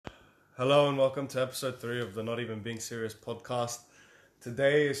Hello and welcome to episode 3 of the Not Even Being Serious podcast.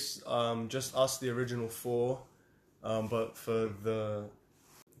 Today is just us, the original four, but for the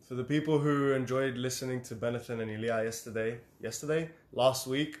people who enjoyed listening to Benethan and Ilya last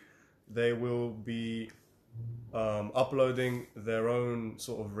week, they will be uploading their own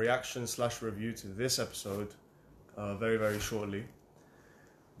sort of reaction / review to this episode very, very shortly.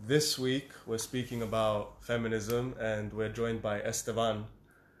 This week we're speaking about feminism and we're joined by Esteban.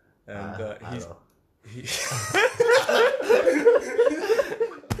 And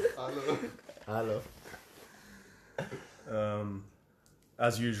Hello.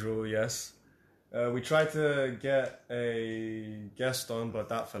 As usual, yes. We tried to get a guest on, but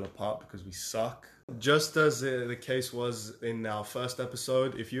that fell apart because we suck. Just as the case was in our first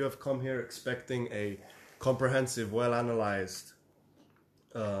episode, if you have come here expecting a comprehensive, well-analyzed,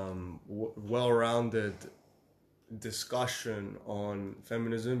 well-rounded discussion on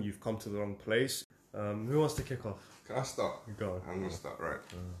feminism, you've come to the wrong place. Who wants to kick off? Can I start? Go on. I'm going to start, right.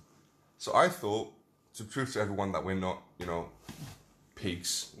 So I thought, to prove to everyone that we're not,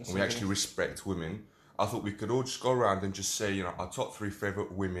 pigs, and we actually respect women, I thought we could all just go around and just say, our top 3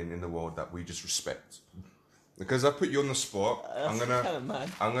 favourite women in the world that we just respect. Because I put you on the spot, I'm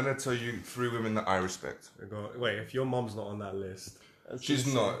gonna tell you 3 women that I respect. Wait, if your mom's not on that list. She's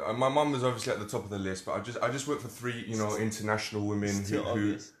not. My mum was obviously at the top of the list, but I just went for 3, international women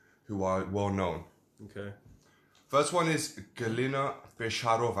who are well known. Okay. First one is Galina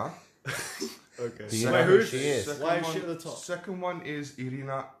Pesharova. Okay. Do you know who she is? Why is she at the top? Second one is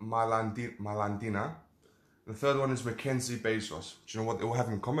Irina Malandina. The third one is Mackenzie Bezos. Do you know what they all have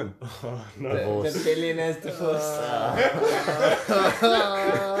in common? Divorce. The billionaires divorced.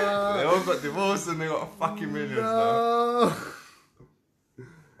 They all got divorced and they got fucking millions now.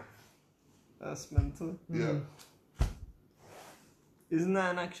 That's mental. Yeah. Isn't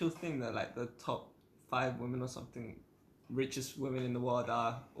that an actual thing that like the top 5 women or something, richest women in the world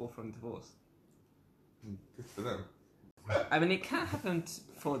are all from divorce? Good for them. I mean, it can happen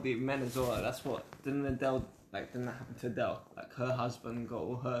for the men as well. That's what didn't that happen to Adele? Like her husband got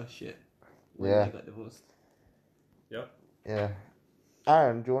all her shit when they got divorced. Yep. Yeah.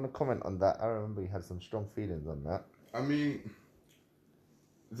 Aaron, do you want to comment on that? I remember you had some strong feelings on that. I mean,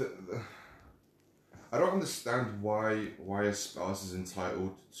 I don't understand why a spouse is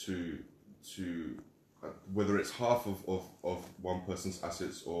entitled to whether it's half of one person's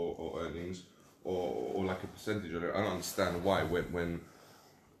assets or earnings or like a percentage of it. I don't understand why when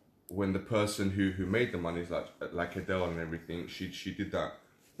the person who made the money is like Adele and everything, she did that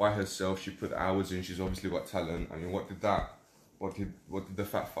by herself. She put hours in. She's obviously got talent. I mean, what did the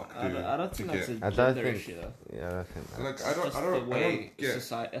fat fuck do? I don't think that's a I don't gender think- issue though. Yeah, I think that. Like It's just the way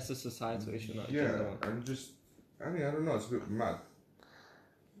it's a societal issue, not a Yeah, gender one. I don't know. It's a bit mad.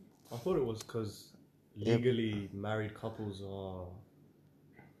 I thought it was because legally married couples are...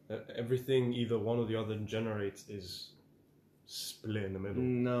 Everything either one or the other generates is split in the middle.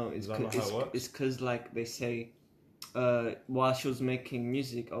 No, it's Is that not how it works? it's because like they say, while she was making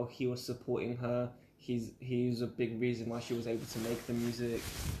music, he was supporting her. He's a big reason why she was able to make the music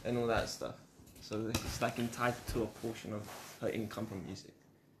and all that stuff. So it's like entitled to a portion of her income from music.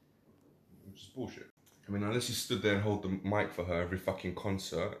 Which is bullshit. I mean, unless you stood there and hold the mic for her every fucking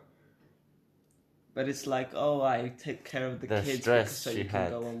concert. But it's like, I take care of the kids stress so she you can had.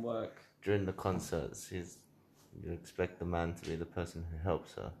 go and work. During the concerts, you expect the man to be the person who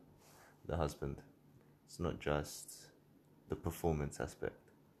helps her, the husband. It's not just the performance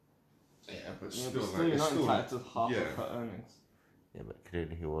aspect. Yeah, but Yeah, still, but still, you're not entitled to half yeah. of her earnings. Yeah, but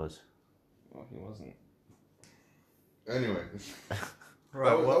clearly he was. Well, he wasn't. Anyway, Right.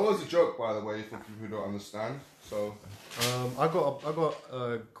 that was a joke, by the way, for people who don't understand. So, I got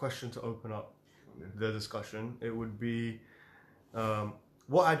a question to open up the discussion. It would be,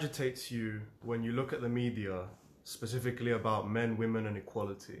 what agitates you when you look at the media, specifically about men, women, and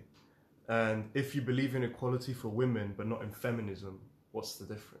equality? And if you believe in equality for women but not in feminism, what's the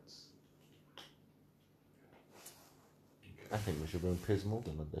difference? I think we should bring Piers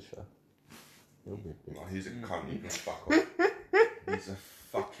Morgan on the show. He'll be big. no, he's a cunt. You can fuck off. He's a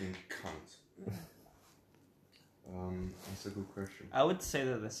fucking cunt. That's a good question. I would say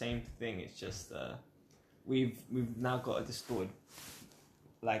they're the same thing. It's just we've now got a distorted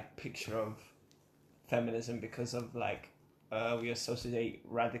picture of feminism because of we associate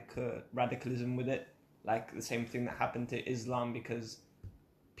radicalism with it. Like the same thing that happened to Islam, because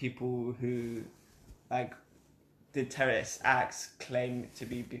people who did terrorist acts claim to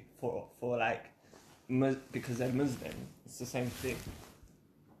be because they're Muslim. It's the same thing.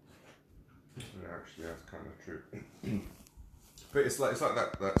 Yeah, actually, that's kind of true. But it's like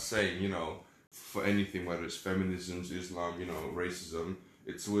that saying, you know, for anything, whether it's feminism, Islam, you know, racism,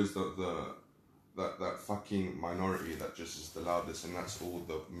 it's always that fucking minority that just is the loudest, and that's all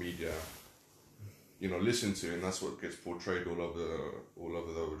the media, you know, listen to, and that's what gets portrayed all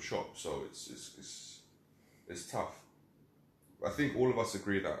over the shop. So it's tough. I think all of us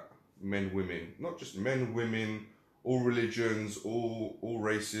agree that men, women, not just men, women, all religions, all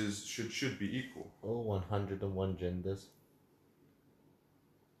races should be equal. All 101 genders.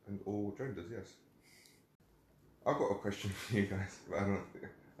 And all genders, yes. I've got a question for you guys.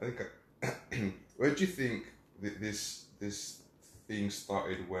 Where do you think this thing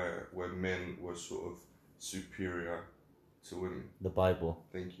started where men were sort of superior to women? The Bible.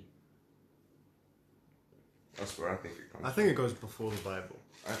 Thank you. That's where I think it comes I think it goes before the Bible.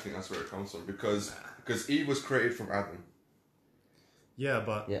 I think that's where it comes from because Eve was created from Adam. Yeah,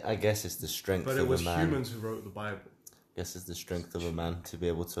 but Yeah, I guess it's the strength but of it was a man. humans who wrote the Bible. I guess it's the strength of a man to be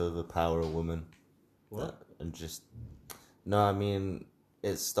able to overpower a woman. What? And just... No, I mean,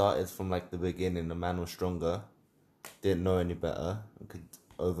 it started from like the beginning. The man was stronger, didn't know any better, and could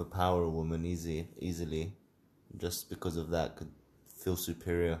overpower a woman easily. Just because of that, could feel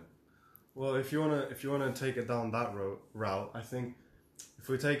superior. Well, if you wanna take it down that route, I think if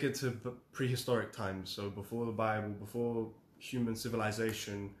we take it to prehistoric times, so before the Bible, before human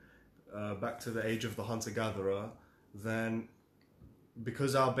civilization, back to the age of the hunter-gatherer, then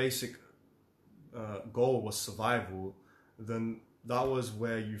because our basic goal was survival, then that was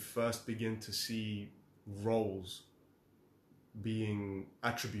where you first begin to see roles being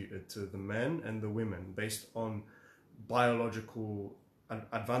attributed to the men and the women based on biological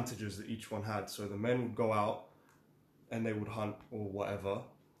advantages that each one had. So the men would go out and they would hunt or whatever.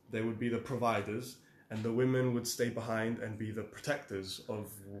 They would be the providers, and the women would stay behind and be the protectors of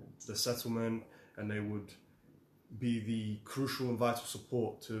the settlement, and they would be the crucial and vital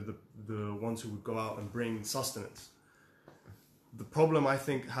support to the ones who would go out and bring sustenance. The problem, I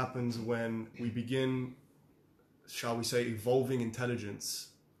think, happens when we begin, shall we say, evolving intelligence,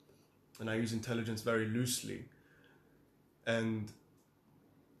 and I use intelligence very loosely, and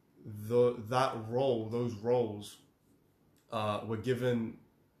those roles were given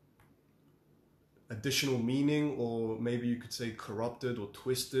additional meaning, or maybe you could say corrupted or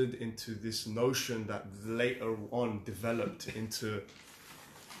twisted into this notion that later on developed into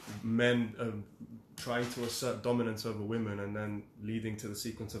men trying to assert dominance over women, and then leading to the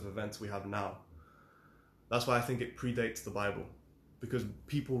sequence of events we have now. That's why I think it predates the Bible, because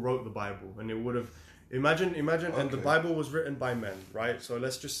people wrote the Bible, and it would have imagine, and the Bible was written by men, right? So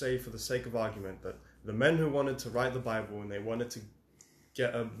let's just say, for the sake of argument, that the men who wanted to write the Bible and they wanted to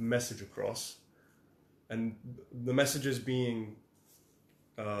get a message across, and the messages being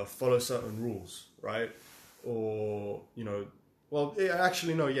follow certain rules, right? Or, you know, well,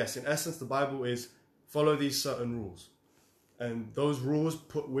 actually, no, yes. In essence, the Bible is follow these certain rules. And those rules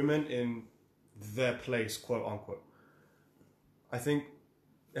put women in their place, quote unquote. I think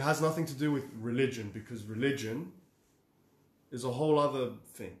it has nothing to do with religion, because religion is a whole other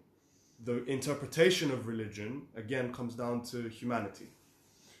thing. The interpretation of religion, again, comes down to humanity.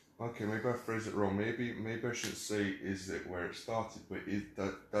 Okay, maybe I phrased it wrong. Maybe I shouldn't say is it where it started, but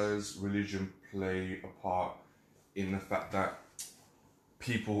does religion play a part in the fact that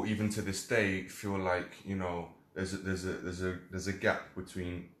people, even to this day, feel like, you know, there's a gap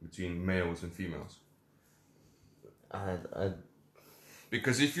between males and females?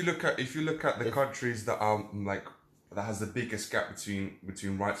 Because if you look at the countries that are like that has the biggest gap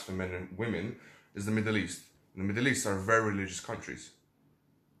between rights for men and women, is the Middle East. And the Middle East are very religious countries.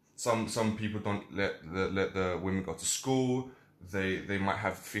 Some people don't let the women go to school. They might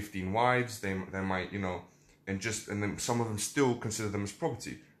have 15 wives. They might, you know, and then some of them still consider them as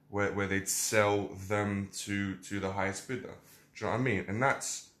property, where they'd sell them to the highest bidder. Do you know what I mean? And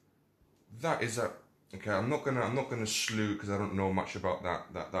that is a okay. I'm not gonna slew, because I don't know much about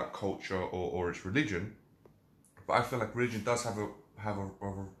that culture or its religion, but I feel like religion does have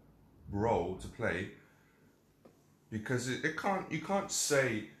a role to play, because you can't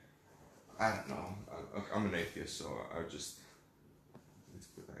say, I don't know. I'm an atheist, so I just need to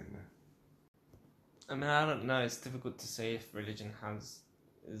put that in there. I mean, I don't know. It's difficult to say if religion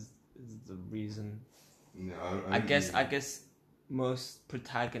is the reason. No, I guess most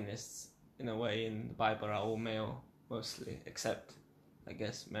protagonists, in a way, in the Bible are all male, mostly, except, I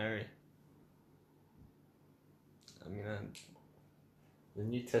guess, Mary. I mean, the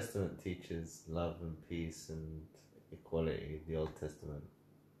New Testament teaches love and peace and equality. The Old Testament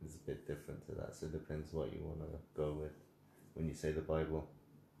is a bit different to that, so it depends what you want to go with when you say the Bible.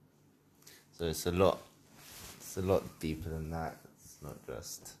 So it's a lot deeper than that. not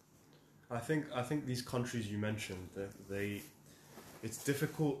just. I think these countries you mentioned, it's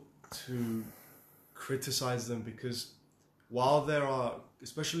difficult to criticize them because while there are,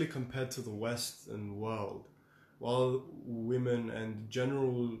 especially compared to the Western world, while women and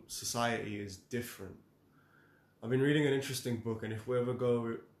general society is different. I've been reading an interesting book, and if we ever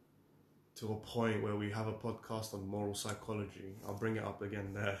go to a point where we have a podcast on moral psychology, I'll bring it up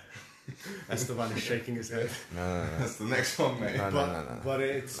again there. Esteban is shaking his head. No. That's the next one, mate. No. But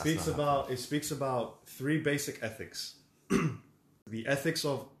it speaks about three basic ethics: the ethics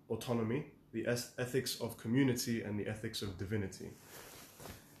of autonomy, the ethics of community, and the ethics of divinity.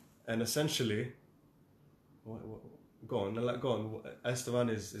 And essentially, go on. Esteban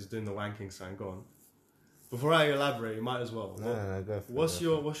is doing the wanking sign. Go on. Before I elaborate, you might as well. No, go for What's it.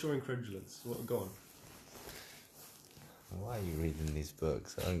 your incredulence? Go on. Why are you reading these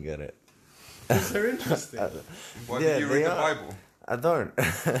books? I don't get it. They're interesting. Why Yeah, did you they read the are. Bible? I don't.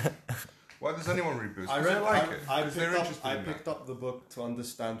 Why does anyone read books? I 'Cause they read. like it. I 'Cause they're picked up. interested I in that. picked up the book to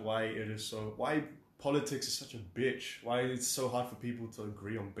understand why it is so. Why politics is such a bitch. Why it's so hard for people to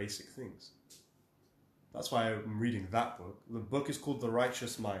agree on basic things. That's why I'm reading that book. The book is called The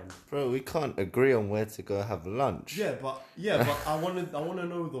Righteous Mind. Bro, we can't agree on where to go have lunch. Yeah, but I want to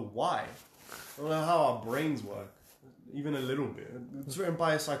know the why. I want to know how our brains work, even a little bit. It's written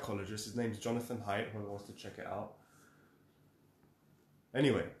by a psychologist. His name's Jonathan Haidt. Whoever wants to check it out.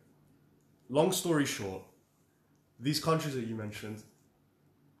 Anyway, long story short, these countries that you mentioned,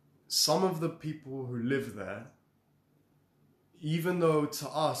 some of the people who live there, even though to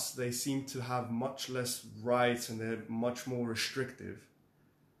us they seem to have much less rights and they're much more restrictive,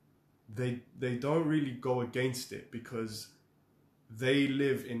 they don't really go against it because they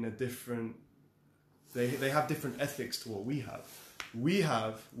live in a different, they have different ethics to what we have.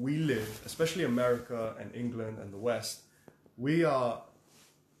 We live, especially America and England and the West, we are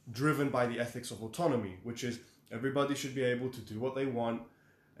driven by the ethics of autonomy, which is everybody should be able to do what they want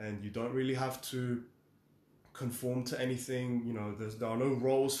and you don't really have to conform to anything. You know, there are no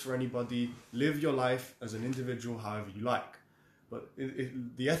roles for anybody. Live your life as an individual however you like. But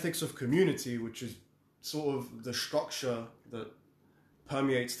the ethics of community, which is sort of the structure that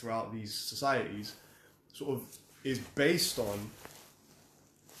permeates throughout these societies, sort of is based on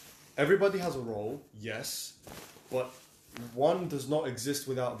everybody has a role, yes, but one does not exist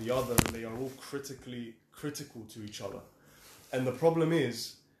without the other, and they are all critical to each other. And the problem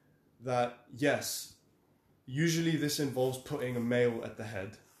is that, yes, usually this involves putting a male at the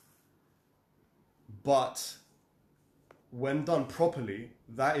head, but when done properly,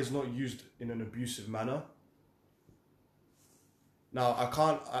 that is not used in an abusive manner. Now,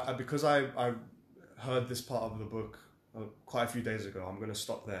 because I heard this part of the book quite a few days ago, I'm going to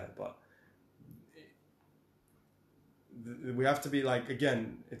stop there, but we have to be like,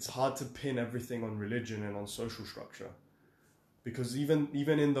 again, it's hard to pin everything on religion and on social structure, because even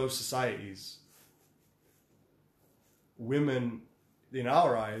in those societies, women in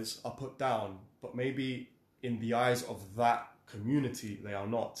our eyes are put down, but maybe in the eyes of that community they are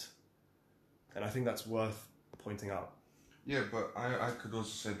not, and I think that's worth pointing out. Yeah, but I could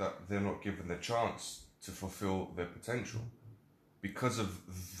also say that they're not given the chance to fulfill their potential because of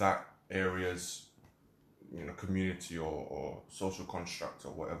that area's, you know, community or social construct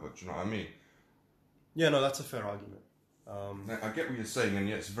or whatever. Do you know what I mean? Yeah, no, that's a fair argument. I get what you're saying, and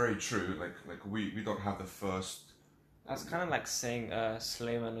yeah, it's very true. Like we don't have the first. That's kind of like saying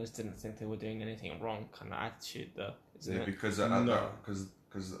slave owners didn't think they were doing anything wrong kind of attitude, though, isn't it? Because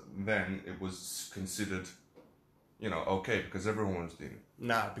then it was considered, you know, okay, because everyone was doing it.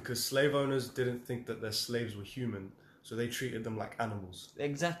 Nah, because slave owners didn't think that their slaves were human, so they treated them like animals.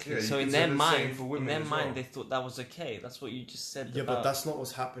 Exactly. Yeah, so you in could their say the mind, same for women as well. they thought that was okay. That's what you just said. Yeah, but that's not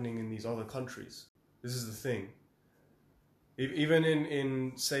what's happening in these other countries. This is the thing. Even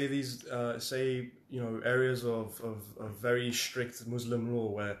in say these areas of very strict Muslim law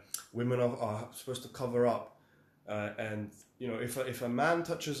where women are supposed to cover up, and you know, if a man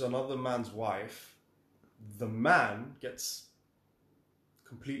touches another man's wife, the man gets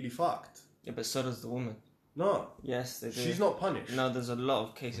completely fucked. Yeah, but so does the woman. No, Yes, they do. she's not punished. No, there's a lot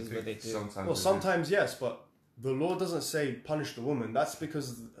of cases where they do. Sometimes yes, but the law doesn't say punish the woman. That's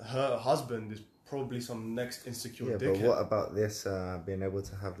because her husband is probably some next insecure Yeah, dickhead. but what about this being able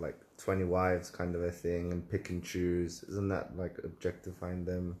to have like 20 wives kind of a thing and pick and choose? Isn't that like objectifying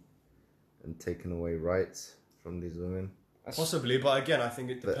them and taking away rights from these women? Possibly, but again, I think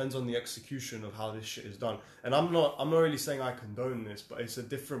it depends on the execution of how this shit is done. And I'm not really saying I condone this, but it's a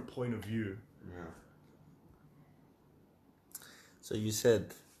different point of view. Yeah. So you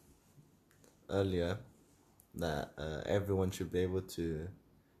said earlier that everyone should be able to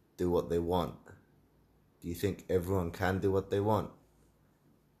do what they want. Do you think everyone can do what they want?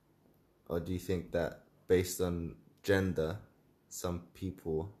 Or do you think that based on gender, some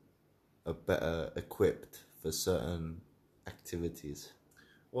people are better equipped for certain activities?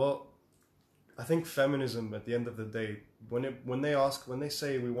 Well, I think feminism, at the end of the day, when they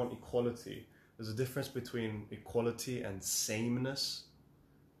say we want equality, there's a difference between equality and sameness.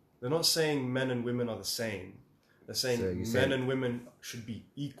 They're not saying men and women are the same. They're saying men and women should be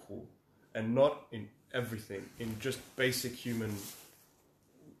equal, and not in everything, in just basic human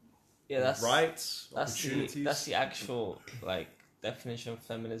rights, opportunities. That's the actual like definition of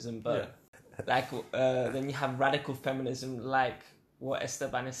feminism. But then you have radical feminism, like what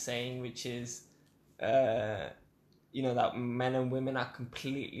Esteban is saying, which is, that men and women are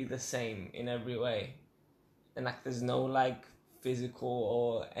completely the same in every way, and like there's no like physical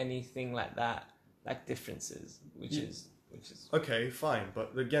or anything like that, like differences, which is okay, fine.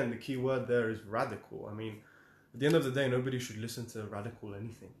 But again, the key word there is radical. I mean, at the end of the day, nobody should listen to radical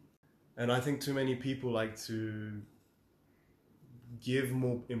anything. And I think too many people like to give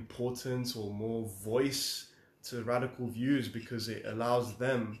more importance or more voice to radical views because it allows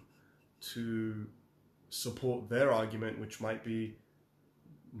them to support their argument, which might be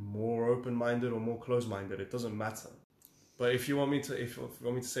more open-minded or more closed-minded. It doesn't matter. But if you want me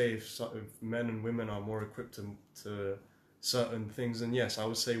to say if men and women are more equipped to certain things, then yes, I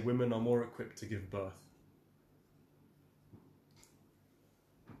would say women are more equipped to give birth.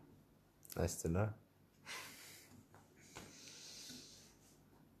 Nice to know.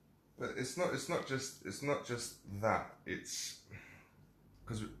 But it's not just that. It's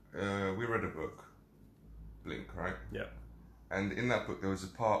because we read a book, Blink, right? Yeah. And in that book, there was a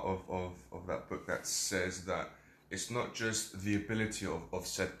part of that book that says that it's not just the ability of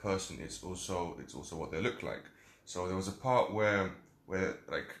said person; it's also what they look like. So there was a part where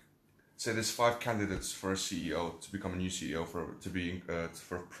like, say there's 5 candidates for a CEO to become a new CEO for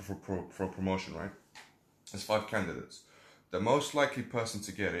a promotion, right? There's 5 candidates. The most likely person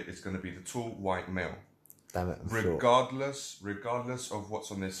to get it is going to be the tall white male. Damn it! Regardless of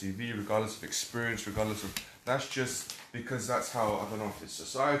what's on their CV, regardless of experience, that's just because that's how, I don't know if it's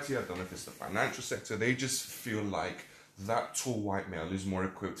society, I don't know if it's the financial sector, they just feel like that tall white male is more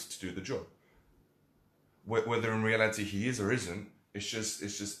equipped to do the job. Whether in reality he is or isn't, it's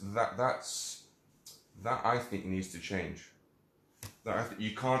just that I think needs to change. That I think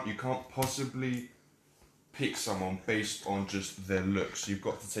you can't possibly pick someone based on just their looks. You've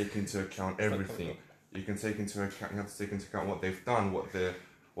got to take into account everything. You have to take into account what they've done, what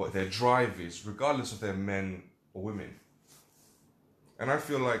their drive is, regardless if they're men or women. And I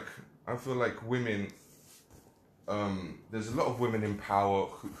feel like women. There's a lot of women in power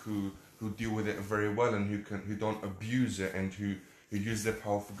who deal with it very well and who don't abuse it and who use their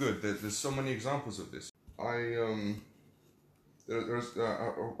power for good. There's so many examples of this. I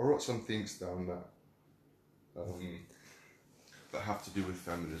wrote some things down that have to do with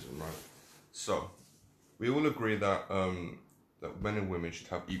feminism, right? So we all agree that that men and women should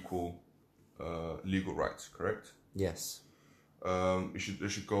have equal legal rights, correct? Yes. They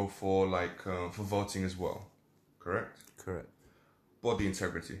should go for for voting as well, correct? Correct. Body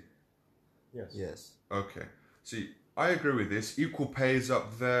integrity. Yes. Yes. Okay. See, I agree with this. Equal pay is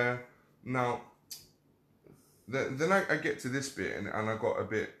up there. Now, then I get to this bit and I got a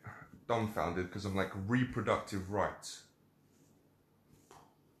bit dumbfounded because I'm like, reproductive rights.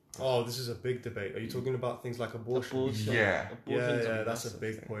 Oh, this is a big debate. Are you talking about things like abortion? Yeah. Yeah, that's a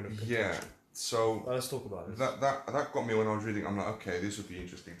big point of contention. Yeah. So let's talk about it. That got me when I was reading. I'm like, okay, this would be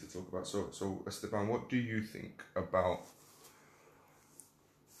interesting to talk about. So Esteban, what do you think about?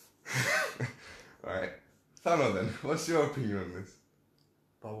 Alright, Thano, then, what's your opinion on this?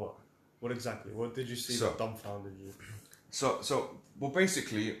 About what? What exactly? What did you see that dumbfounded you? Well,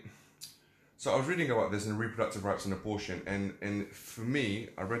 basically, I was reading about this in reproductive rights and abortion, and for me,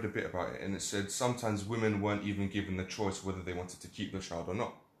 I read a bit about it, and it said sometimes women weren't even given the choice whether they wanted to keep the child or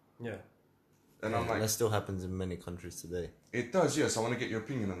not. Yeah. And I'm like, that still happens in many countries today. It does, yes. I want to get your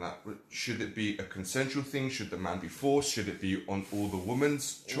opinion on that. Should it be a consensual thing? Should the man be forced? Should it be on all the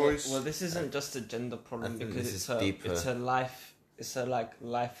woman's choice? Well, this isn't just a gender problem because it's a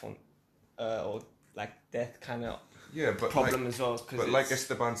life on, or like death kind of problem as well. But like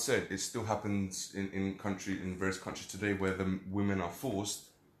Esteban said, it still happens in various countries today where the women are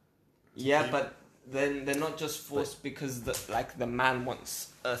forced. Yeah, but then they're not just forced because the man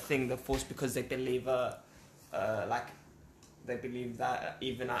wants a thing. They're forced because they believe they believe that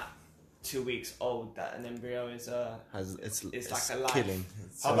even at 2 weeks old that an embryo is It's like a life. killing.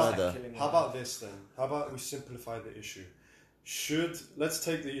 It's How about- murder. killing How a about this then? How about we simplify the issue? Let's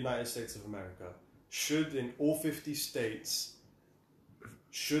take the United States of America. Should in all 50 states,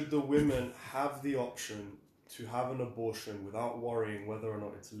 should the women have the option to have an abortion without worrying whether or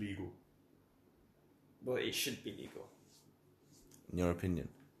not it's legal? Well, it should be legal. In your opinion?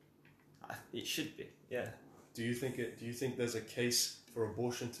 It should be, yeah. Do you think there's a case for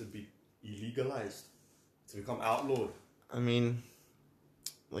abortion to be illegalized, to become outlawed? I mean,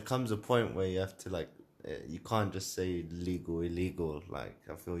 there comes a point where you have to like, you can't just say legal, illegal. Like,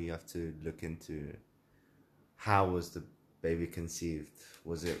 I feel you have to look into how was the baby conceived?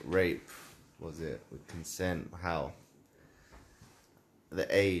 Was it rape? Was it with consent? How? The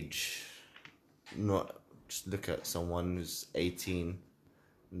age. Not just look at someone who's 18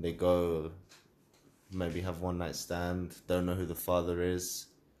 and they go maybe have one night stand, don't know who the father is.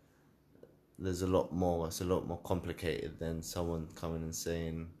 There's a lot more. It's a lot more complicated than someone coming and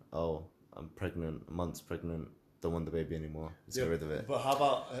saying, "Oh, I'm pregnant, a month's pregnant, don't want the baby anymore. Let's get rid of it." But how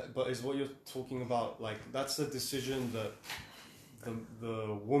about? But is what you're talking about like that's a decision that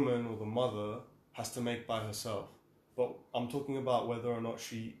the woman or the mother has to make by herself. But I'm talking about whether or not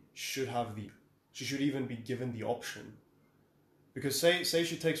she should even be given the option. Because say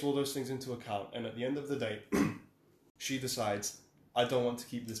she takes all those things into account, and at the end of the day, she decides, I don't want to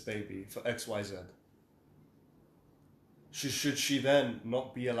keep this baby for X, Y, Z. Should she then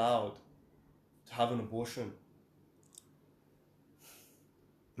not be allowed to have an abortion?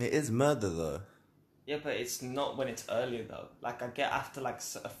 It is murder though. Yeah, but it's not when it's earlier though. Like I get after like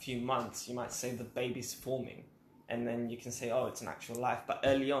a few months, you might say the baby's forming, and then you can say, oh, it's an actual life. But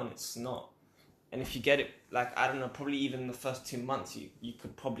early on, it's not. And if you get it, like I don't know, probably even the first 2 months, you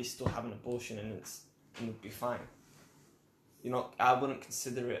could probably still have an abortion and it would be fine. I wouldn't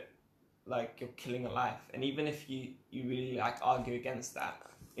consider it like you're killing a life. And even if you really like argue against that,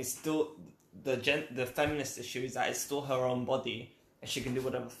 it's still the feminist issue is that it's still her own body and she can do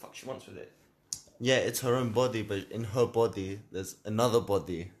whatever the fuck she wants with it. Yeah, it's her own body, but in her body, there's another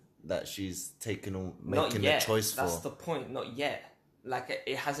body that she's taking or making a choice for. That's the point. Not yet. Like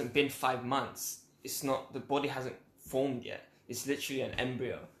it hasn't been 5 months. It's not, the body hasn't formed yet. It's literally an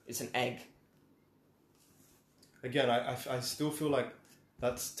embryo. It's an egg. Again, I still feel like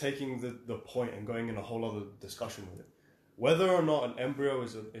that's taking the point and going in a whole other discussion with it. Whether or not an embryo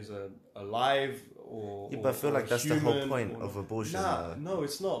is alive or Yeah, but I feel or like that's the whole human point or of not. abortion. No,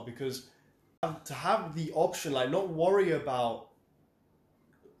 it's not, because to have the option, like not worry about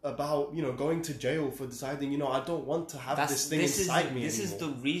going to jail for deciding I don't want to have this thing inside me This anymore. is the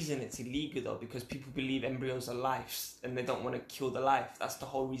reason it's illegal though, because people believe embryos are lives and they don't want to kill the life. That's the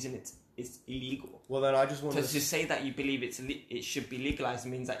whole reason it's illegal. Well, then I just want Because to say that you believe it should be legalized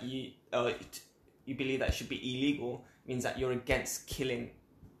means that you believe that it should be illegal means that you're against killing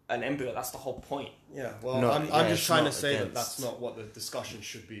an embryo. That's the whole point. Yeah, well, No, I'm just it's trying to not say that against. that's not what the discussion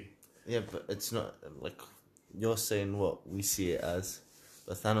should be. Yeah, but it's not like you're saying what we see it as,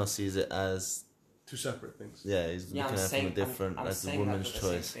 but Thanos sees it as Two separate things. he's looking at it from a different I'm as a saying woman's that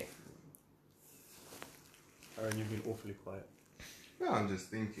they're the choice. same thing. Aaron, you've been awfully quiet. No, I'm just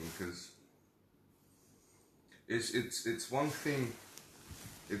thinking because it's one thing.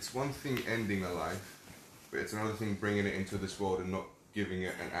 It's one thing ending a life, but it's another thing bringing it into this world and not giving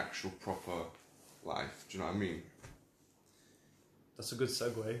it an actual proper life. Do you know what I mean? That's a good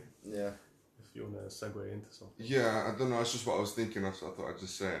segue. Yeah. If you want to segue into something. Yeah, I don't know. That's just what I was thinking of, so I thought I'd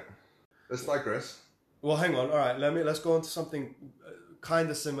just say it. Let's digress. Well, hang on. All right, let's go on to something kind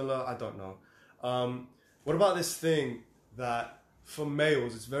of similar. I don't know. What about this thing that for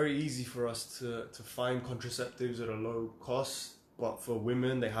males it's very easy for us to find contraceptives at a low cost, but for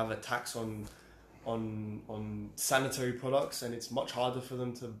women they have a tax on sanitary products, and it's much harder for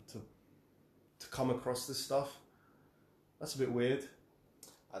them to come across this stuff. That's a bit weird.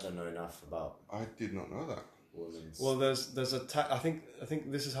 I don't know enough about I did not know that. women's. Well, there's a tax. I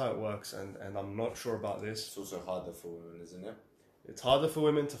think this is how it works, and I'm not sure about this. It's also harder for women, isn't it? It's harder for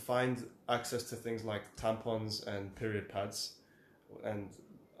women to find access to things like tampons and period pads and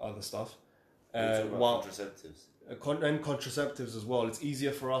other stuff. While contraceptives. and contraceptives as well. It's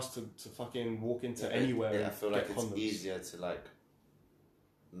easier for us to fucking walk into anywhere. Yeah, I and feel get like it's condoms. easier to like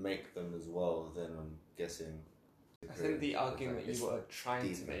make them as well than I'm guessing. I think the argument you were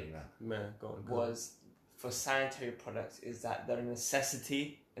trying to make Man, go on. was for sanitary products is that they're a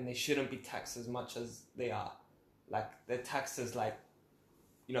necessity and they shouldn't be taxed as much as they are. Like they're taxed as like,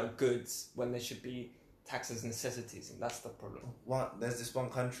 goods when they should be taxes necessities, and that's the problem. What? There's this one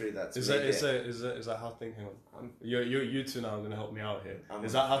country that's Is made that how thing? Hang on, Um, you two now are gonna help me out here. I'm-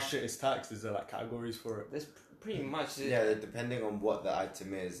 Is that how shit is taxed? Is there like categories for it? There's pretty much Yeah, depending on what the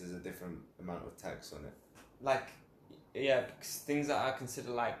item is, there's a different amount of tax on it. like, yeah, because things that are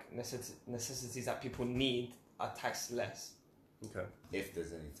considered like necessities that people need are taxed less. Okay. If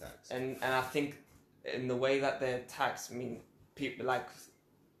there's any tax. And I think in the way that they're taxed, I mean, people like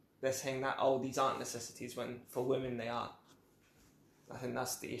they're saying that these aren't necessities when for women they are. I think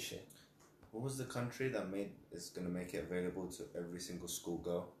that's the issue. What was the country that is going to make it available to every single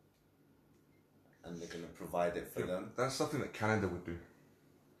schoolgirl? And they're going to provide it for them? That's something that Canada would do.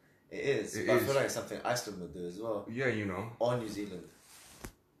 It is. It but I is. feel like it's something Iceland would do as well. Yeah, you know. Or New Zealand.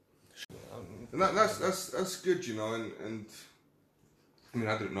 And that's good, you know, and I mean,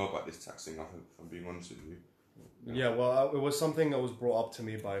 I didn't know about this tax thing, if I'm being honest with you. Yeah, well, it was something that was brought up to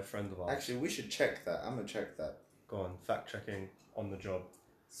me by a friend of ours. Actually, we should check that. I'm going to check that. Go on, fact checking on the job.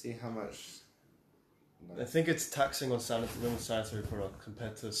 See how much... I think it's taxing on sanitary product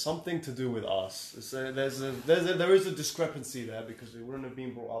compared to something to do with us. There is a discrepancy there because it wouldn't have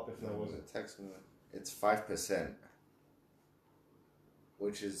been brought up if there wasn't. a tax on it? It's 5%.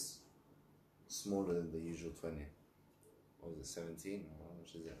 Which is smaller than the usual 20. What was it, 17? How much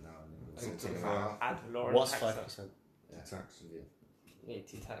is it now? I think it's 17 and a about- half. Ad valorem What's tax, 5%? Yeah. Tax.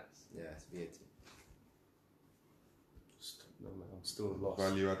 VAT tax. Yeah, it's VAT. No, man, I'm still lost.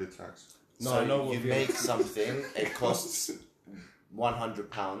 Value added tax. No, So I know what you we- make something, it costs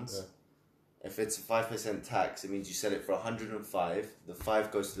 £100. Yeah. If it's a 5% tax, it means you sell it for 105. The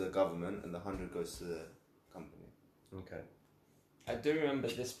 5 goes to the government, and the 100 goes to the company. Okay. I do remember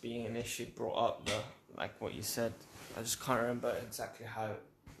this being an issue brought up though, like what you said. I just can't remember exactly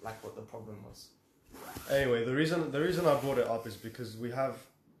what the problem was. Anyway, the reason I brought it up is because we have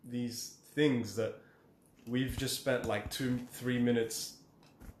these things that we've just spent like 2-3 minutes,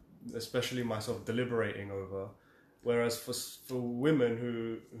 especially myself, deliberating over. Whereas for women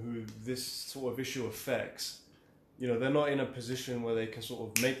who this sort of issue affects, you know, they're not in a position where they can sort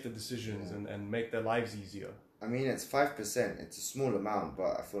of make the decisions and make their lives easier. I mean, it's 5%. It's a small amount,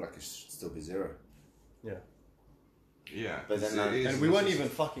 but I feel like it should still be zero. Yeah. Yeah. But then it is And we weren't necessary. even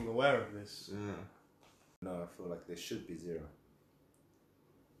fucking aware of this. Yeah. No, I feel like there should be zero.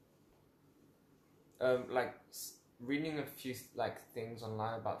 Reading a few like things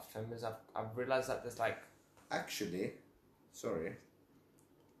online about feminism, I've realized that there's like Actually, sorry,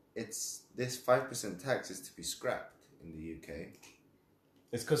 it's this 5% tax is to be scrapped in the UK,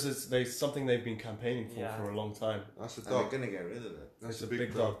 It's because it's something they've been campaigning for a long time. That's a and they're dub. gonna get rid of it. That's It's a a big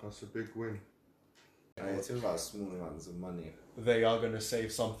big dub. dub. That's a big win. I mean, it's all about small amounts of money. They are going to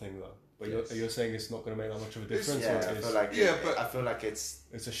save something though. But Yes. you're saying it's not going to make that much of a It's- difference. Yeah, or I it's, feel like Yeah, but- I feel like it's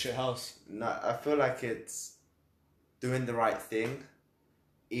it's a shit house. I feel like it's doing the right thing,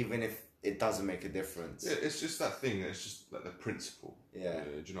 even if it doesn't make a difference. Yeah, it's just that thing. It's just like the principle. Yeah.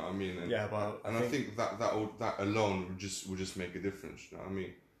 Do you know what I mean? And, Yeah, but and I think that alone will just make a difference. You know what I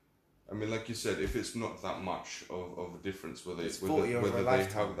mean? I mean, like you said, if it's not that much of a difference, whether It's 40 over a they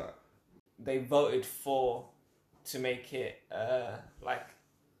lifetime. have that. they voted to make it like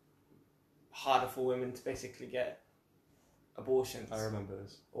harder for women to basically get abortions, I remember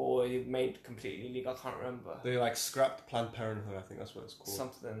this. or it made completely illegal. I can't remember. They like scrapped Planned Parenthood. I think that's what it's called.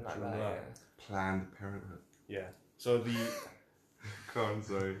 Something like Do you that. remember Yeah. Planned Parenthood. Yeah. So the Go on,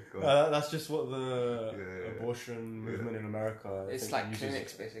 sorry. Go on. that's just what the Yeah. abortion movement in America. I It's think like uses.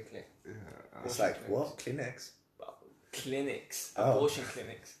 clinics, basically. Yeah. It's like what? Kleenex? Clinics, Oh. abortion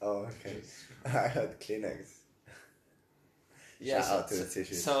clinics. Oh, okay. I heard Kleenex. Yeah, Shout out to the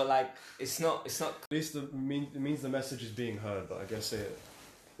tissues. So like, it's not. At least it means the message is being heard. But I guess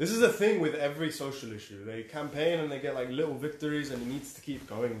this is the thing with every social issue. They campaign and they get like little victories, and it needs to keep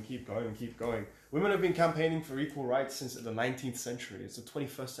going and keep going and keep going. Women have been campaigning for equal rights since the 19th century. It's the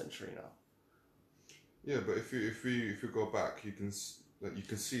 21st century now. Yeah, but if you go back, you can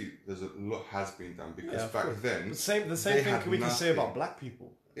see there's a lot has been done because Yeah, of back course. then The same they thing had we can say about nothing. black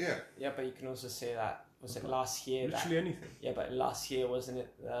people. Yeah. Yeah, but you can also say that was it last year that. Literally anything. Yeah, but last year wasn't it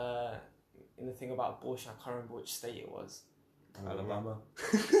in the thing about abortion? I can't remember which state it was. Alabama.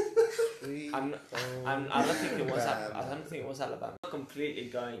 I don't think it was. I don't think it was Alabama. Not completely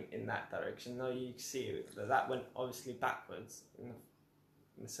going in that direction. No, you see that went obviously backwards in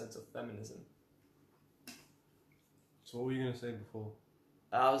the sense of feminism. So what were you gonna say before?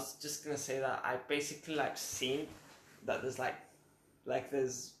 I was just gonna say that I basically like seen that there's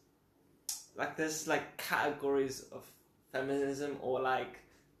there's categories of feminism, or like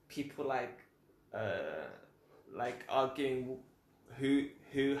people like arguing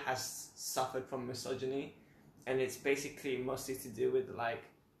who has suffered from misogyny, and it's basically mostly to do with like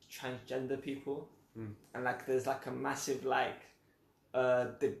transgender people, and like there's like a massive like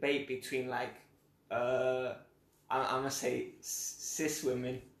debate between like I'm gonna say cis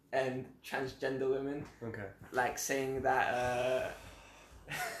women and transgender women, Okay. like saying that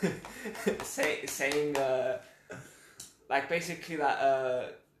saying like basically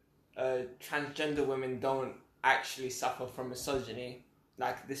that transgender women don't actually suffer from misogyny.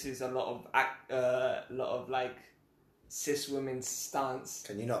 Like this is a lot of like cis women's stance.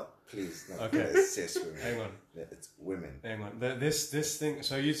 Can you not please? Not Okay. it's cis women. Hang on. Yeah, it's women. Hang on. This thing.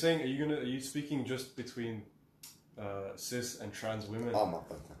 So you're saying are you speaking just between cis and trans women? Oh my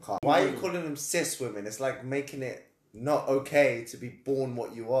god, I can't. Why are you calling them cis women? It's like making it not okay to be born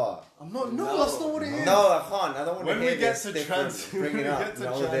what you are. I'm not. No, No. that's not what it is. No, I can't. I don't want When to we hear get this to different trans- bringing when we up get to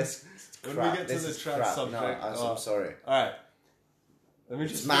and all trans- this when crap. we get to This the is trans crap. subject, No, I'm sorry. All right. Let me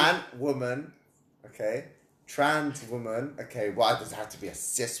It's just man, woman, okay. Trans woman, okay. Why does it have to be a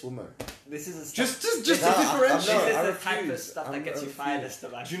cis woman? This is a just No, to differentiate. This no, is I the type of refuse. stuff I'm- that gets I you fired, refuse.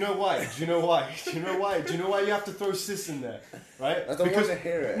 Esteban. Do you know why? Do you know why? Do you know why? Do you know why you have to throw cis in there? Right? I don't want to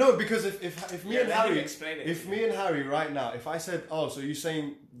hear it. No, because if me Yeah, and let him Harry explain it if to me you. and Harry right now, if I said, oh, so you're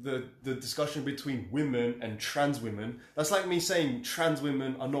saying the discussion between women and trans women, that's like me saying trans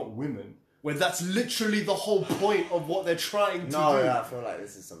women are not women. Where that's literally the whole point of what they're trying to No, do. I feel like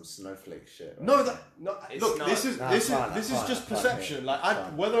this is some snowflake shit. Right? No, no. It's Look, not. this is No, this I is can't, this I is can't, just I can't perception. hear it. Like, I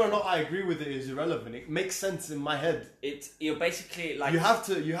can't. whether or not I agree with it is irrelevant. It makes sense in my head. You're basically like You have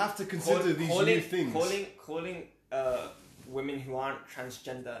to consider these new things. calling women who aren't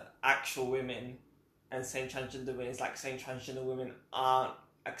transgender actual women, and saying transgender women is like saying transgender women aren't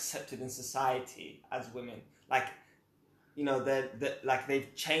accepted in society as women. Like, you know, they're like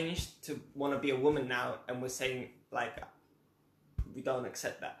they've changed to want to be a woman now, and we're saying like we don't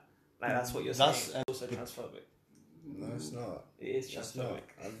accept that. Like that's what you're That's- saying. It's also transphobic. No, it's not. It is It's not. transphobic.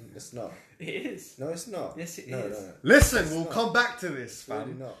 It's not. It is. No, it's not. Yes, it no, is. No, no. Listen, It's we'll not. come back to this, It's really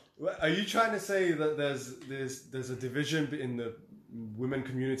fam. not. Are you trying to say that there's a division in the women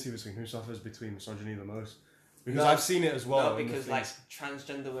community between who suffers between misogyny the most? Because No. I've seen it as well. No, in the because like things.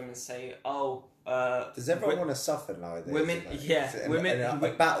 transgender women say, oh, Does everyone want to suffer nowadays? women- yeah, Is it women-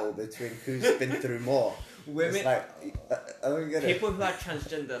 a battle between who's been through more. women, It's like I don't get it. people who are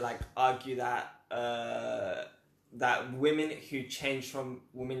transgender like argue that that women who change from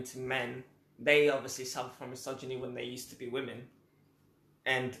women to men, they obviously suffer from misogyny when they used to be women,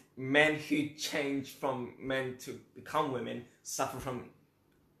 and men who change from men to become women suffer from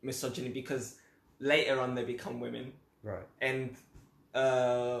misogyny because later on they become women. Right. And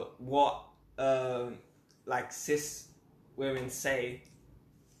what like cis women say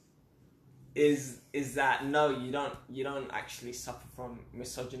is that no, you don't actually suffer from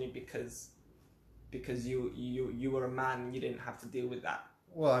misogyny because you were a man and you didn't have to deal with that.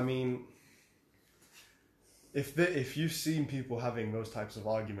 Well, I mean, if you've seen people having those types of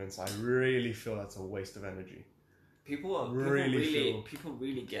arguments, I really feel that's a waste of energy. People Really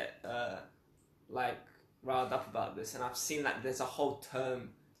really get like riled up about this, and I've seen like there's a whole term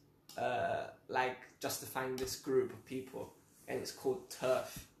like justifying this group of people, and it's called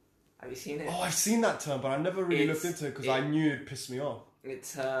TERF. Have you seen it? Oh, I've seen that term, but I never really It's- looked into it because I knew it'd piss me off.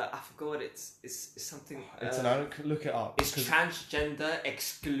 It's I forgot what it's something. It's I look it up. It's 'cause- transgender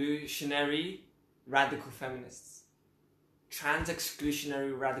exclusionary radical feminists. Trans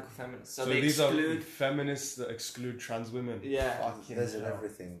exclusionary radical feminists. So, so they these exclude. are feminists that exclude trans women. Yeah. Fucking There's in hell.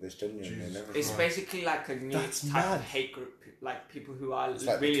 everything. There's genuine in Jesus everything. It's basically like a new That's type mad. of hate group, like people who are It's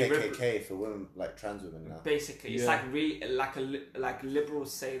like really the KKK for women, like trans women now. basically, it's Yeah. like really like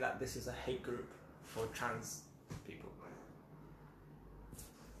liberals say that this is a hate group for trans people.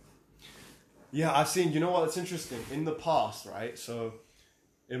 Yeah, I've seen. You know what? It's interesting. In the past, right? So,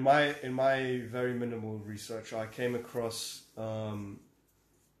 in my very minimal research, I came across the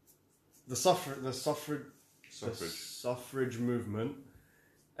suffrage movement,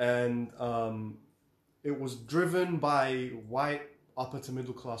 and it was driven by white upper to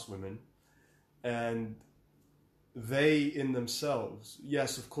middle class women, and they in themselves,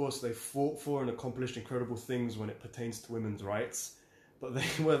 yes, of course, they fought for and accomplished incredible things when it pertains to women's rights. But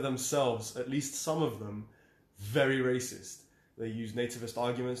they were themselves, at least some of them, very racist. They used nativist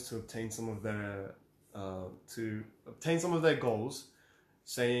arguments to obtain some of their goals,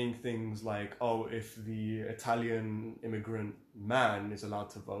 saying things like, "Oh, if the Italian immigrant man is allowed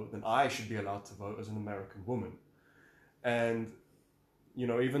to vote, then I should be allowed to vote as an American woman." And you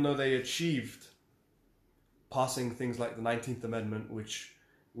know, even though they achieved passing things like the 19th Amendment, which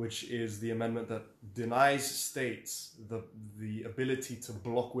which is the amendment that denies states the ability to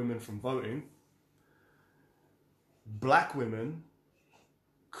block women from voting, black women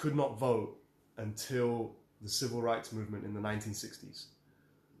could not vote until the civil rights movement in the 1960s.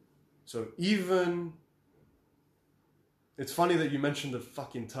 So even... It's funny that you mentioned the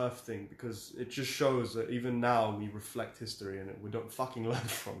fucking turf thing, because it just shows that even now we reflect history and we don't fucking learn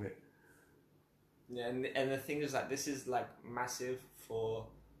from it. Yeah, and the thing is that this is like massive for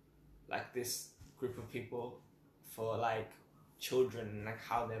like this group of people, for like children and like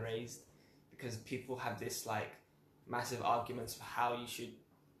how they're raised, because people have this like massive arguments for how you should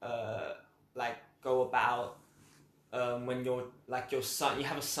like go about when you're like your son, you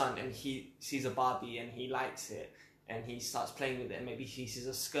have a son and he sees a Barbie and he likes it and he starts playing with it, and maybe he sees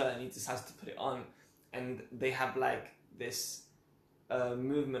a skirt and he decides to put it on, and they have like this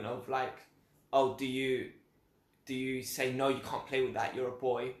movement of like, oh, do you say no, you can't play with that, you're a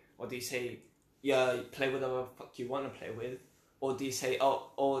boy, or do you say yeah, play with whatever fuck you want to play with, or do you say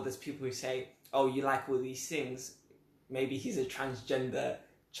or there's people who say, oh, you like all these things, maybe he's a transgender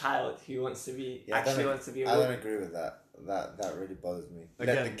child who wants to be wants to be a I woman. don't agree with that. That really bothers me.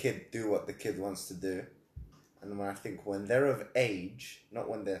 Again. Let the kid do what the kid wants to do. And when I think when they're of age, not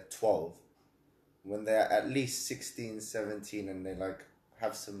when they're 12, when they're at least 16, 17, and they like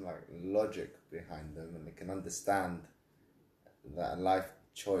have some like logic behind them and they can understand that a life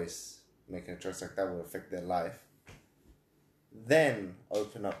choice, making a choice like that will affect their life, then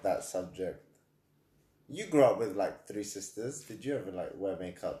open up that subject. You grew up with like 3 sisters. Did you ever like wear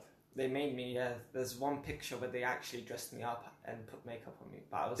makeup? They made me, yeah. There's one picture where they actually dressed me up and put makeup on me,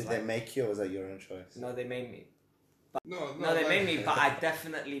 but I was Did like, they make you, or was that your own choice? no, they made me. No, They made me, but I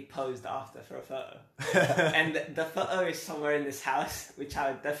definitely posed after for a photo. And the photo is somewhere in this house, which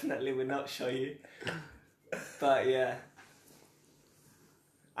I definitely would not show you. But yeah.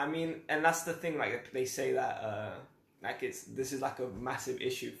 I mean, and that's the thing, like, they say that, like, this is like a massive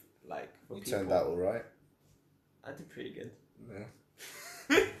issue, like, for You people. turned out alright. I did pretty good. Yeah.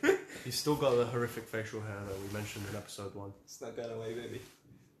 He's still got the horrific facial hair that we mentioned in episode 1. It's not going away, baby.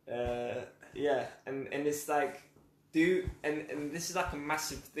 Yeah, and it's like, and this is like a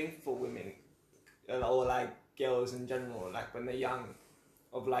massive thing for women, or like girls in general, like when they're young,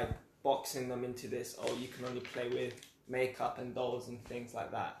 of like boxing them into this, oh, you can only play with makeup and dolls and things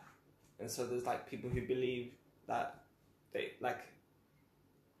like that. And so there's like people who believe that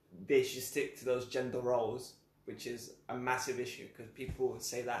they should stick to those gender roles, which is a massive issue, because people would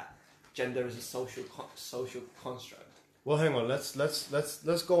say that gender is a social construct. Well, hang on. Let's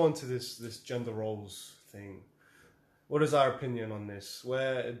go on to this gender roles thing. What is our opinion on this?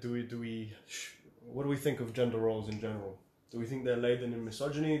 Where do we what do we think of gender roles in general? Do we think they're laden in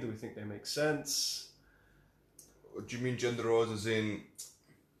misogyny? Do we think they make sense? Do you mean gender roles as in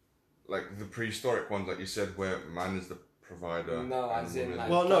like the prehistoric ones, like you said, where man is the provider? No, and as in, woman- like-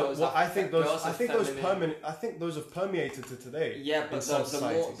 Well, no. girls Well, are- I think girls are those feminine. I think those have permeated to today. Yeah, in but some the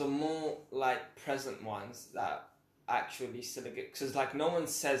societies. more like present ones that actually still get, because like no one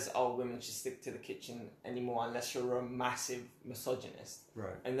says, oh, women should stick to the kitchen anymore unless you're a massive misogynist.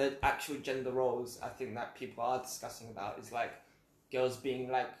 Right. And the actual gender roles I think that people are discussing about is like girls being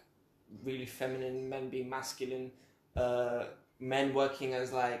like really feminine, men being masculine, men working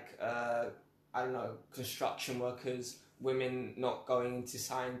as like I don't know, construction workers, women not going into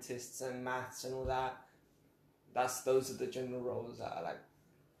scientists and maths and all that. Those are the gender roles that are like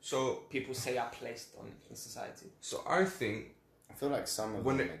So people say are placed on in society. So I think I feel like some of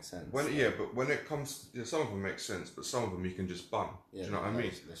when them it make sense. but when it comes, some of them make sense, but some of them you can just bum. Yeah, do you know what I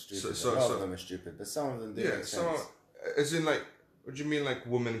mean? They're stupid. So- A so- lot so- of them are stupid, but some of them do Yeah. make So sense. as in like, what do you mean like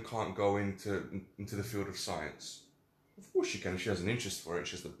women can't go into the field of science? Of course she can. If she has an interest for it,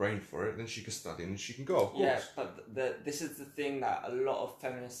 she has the brain for it, then she can study and she can go. Of course. Yeah, but this is the thing that a lot of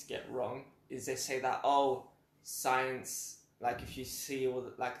feminists get wrong, is they say that, oh, science, like if you see all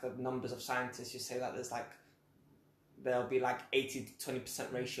like the numbers of scientists, you say that there'll be like 80 to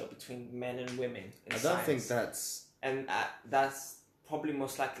 20% ratio between men and women in I science. don't think that's. And that's probably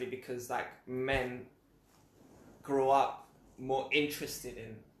most likely because like men grow up more interested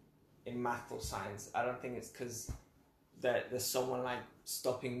in math or science. I don't think it's because there's someone like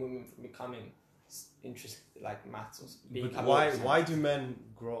stopping women from becoming interested like maths or But becoming. why do men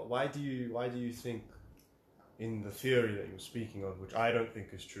grow? Why do you think, in the theory that you're speaking of, which I don't think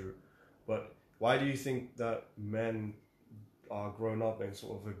is true, but why do you think that men are grown up and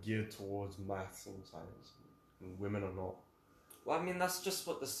sort of are geared towards maths and science, and women are not? Well, I mean, that's just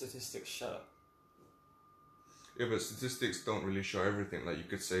what the statistics show. Yeah, but statistics don't really show everything. Like you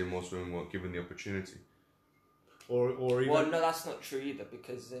could say most women weren't given the opportunity. or even Well, no, that's not true either,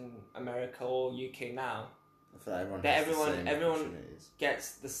 because in America or UK now, I feel like everyone that has the same everyone opportunities.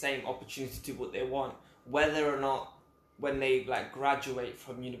 gets the same opportunity to do what they want, whether or not when they like graduate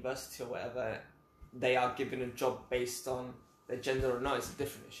from university or whatever, they are given a job based on their gender or not. It's a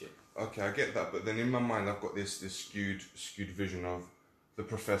different issue. Okay, I get that, but then in my mind, I've got this skewed vision of the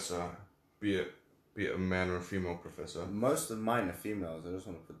professor, be it a man or a female professor. Most of mine are females. I just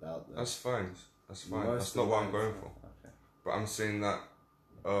want to put that out there. That's fine. That's fine. Most That's of not what mine I'm going are- for. Okay. But I'm saying that,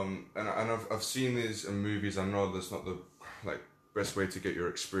 and I've seen these in movies. I know that's not the like best way to get your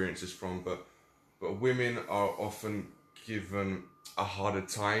experiences from, but women are often given a harder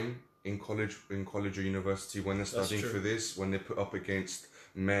time in college or university when they're studying true. for this, when they're put up against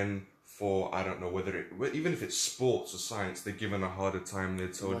men for, I don't know whether even if it's sports or science, they're given a harder time. They're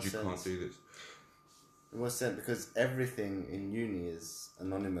told what you can't sense? do this. In what sense? Because everything in uni is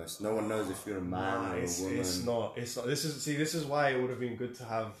anonymous. No one knows if you're a man Nah, or a woman. it's not. This is why it would have been good to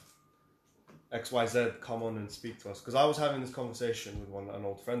have XYZ come on and speak to us, because I was having this conversation with an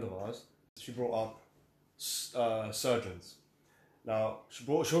old friend of ours. She brought up surgeons. Now she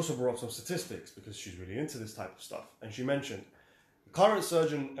also brought up some statistics because she's really into this type of stuff, and she mentioned the current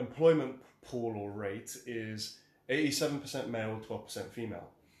surgeon employment pool or rate is 87% male, 12% female,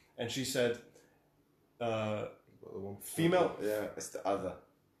 and she said female. Yeah, it's the other.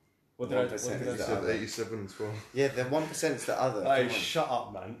 What did I 1% say? is the Said other. 87 as well. Yeah, the 1% is the other. Hey, Come on. shut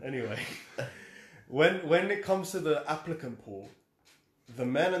up, man. Anyway, when it comes to the applicant pool, the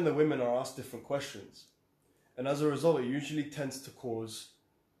men and the women are asked different questions, and as a result, it usually tends to cause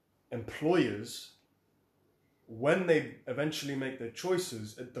employers, when they eventually make their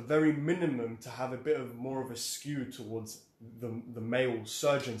choices, at the very minimum, to have a bit of more of a skew towards the male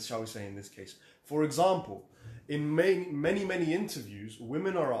surgeons, shall we say, in this case. For example, in many interviews,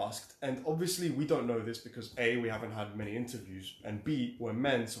 women are asked, and obviously we don't know this because A, we haven't had many interviews, and B, we're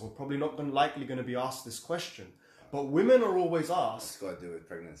men, so we're probably not likely going to be asked this question. But women are always It's asked. got to do with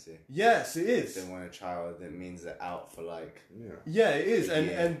pregnancy. Yes, it If is. they want a child, it means they're out for like. Yeah. Yeah, it is, and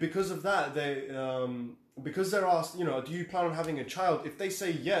Yeah. and because of that, they because they're asked, do you plan on having a child? If they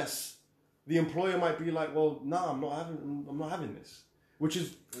say yes, the employer might be like, well, nah, I'm not having this, which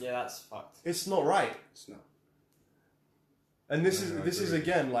is Yeah, that's fucked. it's not right. It's not. And this Yeah, I is agree.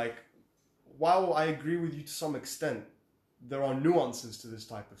 again like, while I agree with you to some extent, there are nuances to this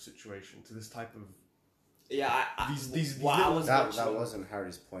type of situation, to this type of Yeah, These what I little- was That mentioning- wasn't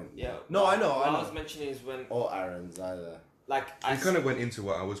Harry's point. Yeah. No, I know, What I I know. was mentioning is when Or Aaron's either. like I kind of went into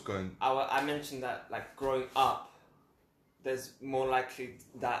what I was going. I mentioned that like growing up, there's more likely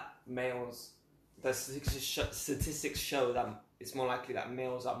that males. The statistics show that it's more likely that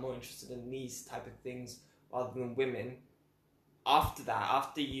males are more interested in these type of things rather than women. After that,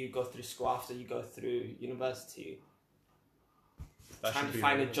 after you go through school, after you go through university, that trying should to be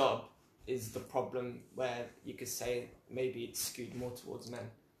find a right. job is the problem where you could say maybe it's skewed more towards men.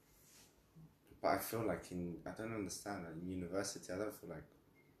 But I feel like I don't understand. In university, I don't feel like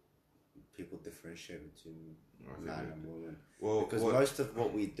people differentiate between I think man they and woman. Well, Because what- most of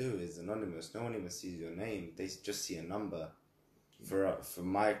what we do is anonymous. No one even sees your name. They just see a number. For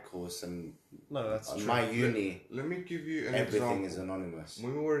my course and No, that's on true. my uni, let me give you an everything example. is anonymous.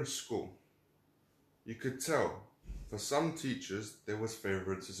 When we were in school, you could tell for some teachers there was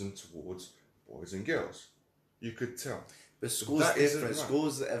favoritism towards boys and girls. You could tell. But school's that isn't different. right.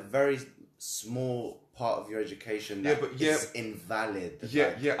 School's a very small part of your education Yeah, that but yeah- is invalid. Yeah,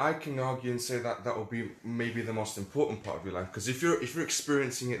 Like, yeah, I can argue and say that that will be maybe the most important part of your life, because if you're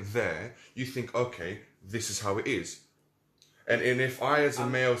experiencing it there, you think, okay, this is how it is. And if I as a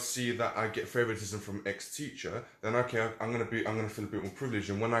male see that I get favoritism from X teacher, then okay, I'm gonna feel a bit more privileged,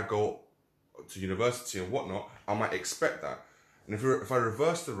 and when I go to university and whatnot, I might expect that. And if I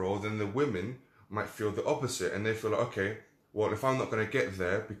reverse the role, then the women might feel the opposite, and they feel like, okay, well, if I'm not gonna get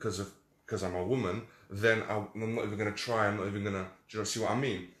there because I'm a woman, then I'm not even gonna try. I'm not even gonna. Do you see what I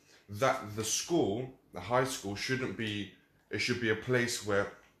mean? That the high school shouldn't be. It should be a place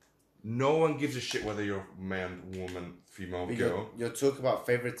where no one gives a shit whether you're man, woman, female, but girl. you're talking about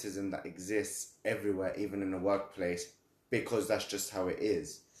favoritism that exists everywhere, even in the workplace, because that's just how it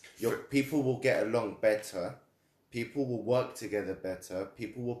is. People will get along better. People will work together better.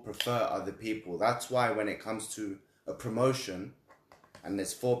 People will prefer other people. That's why when it comes to a promotion, and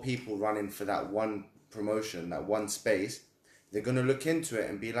there's 4 people running for that one promotion, that one space, they're going to look into it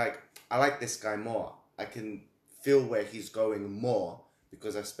and be like, I like this guy more. I can feel where he's going more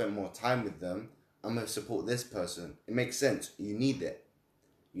because I've spent more time with them. I'm going to support this person. It makes sense. You need it.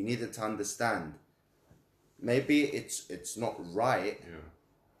 You need it to understand. Maybe it's not right, Yeah.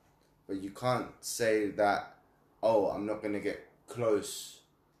 but you can't say that oh, I'm not going to get close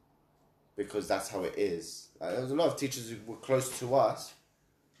because that's how it is. There was a lot of teachers who were close to us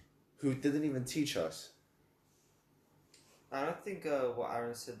who didn't even teach us. I don't think what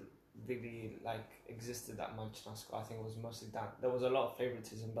Aaron said really like existed that much in our school. I think it was mostly down. There was a lot of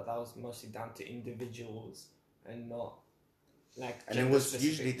favoritism, but that was mostly down to individuals and not like. And it was gender-specific.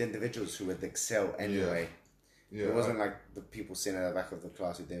 usually the individuals who would excel anyway. Yeah, It wasn't like the people sitting at the back of the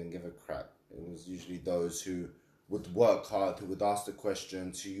class who didn't give a crap. It was usually those who would work hard, who would ask the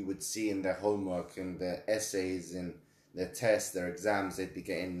questions, who you would see in their homework and their essays and their tests, their exams, they'd be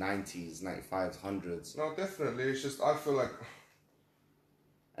getting 90s, 95s, 100s. No, definitely. It's just I feel like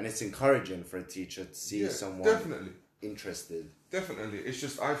And it's encouraging for a teacher to see someone definitely. interested. Definitely. It's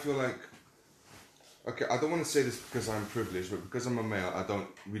just I feel like okay, I don't want to say this because I'm privileged, but because I'm a male,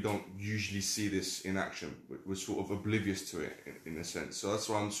 we don't usually see this in action. We're sort of oblivious to it in a sense. So that's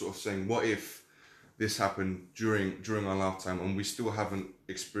why I'm sort of saying, what if this happened during our lifetime and we still haven't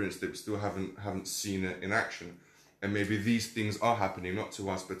experienced it, we still haven't seen it in action, and maybe these things are happening not to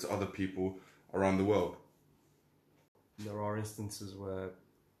us but to other people around the world. There are instances where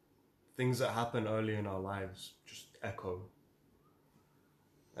things that happen early in our lives just echo.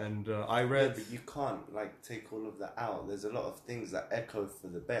 And I read... But you can't like take all of that out. There's a lot of things that echo for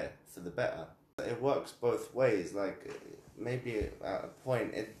the better. It works both ways. Like maybe at a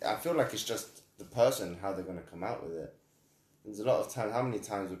point, I feel like it's just the person how they're gonna come out with it. There's a lot of times. How many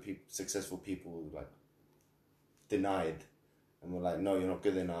times were successful people like denied, and were like, "No, you're not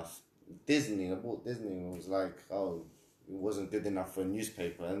good enough." Walt Disney was like, "Oh, it wasn't good enough for a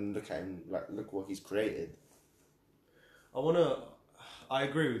newspaper," and look at him, like look what he's created. I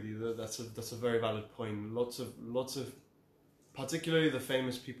agree with you. That's a very valid point. Lots of, particularly the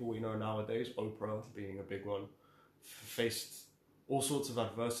famous people we know nowadays, Oprah being a big one, faced all sorts of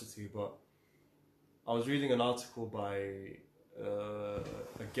adversity. But I was reading an article by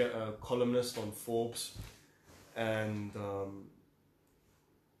a columnist on Forbes, and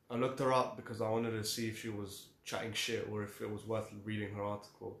I looked her up because I wanted to see if she was chatting shit or if it was worth reading her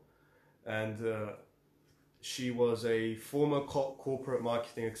article, and. She was a former corporate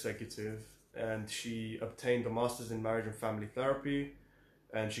marketing executive, and she obtained a master's in marriage and family therapy,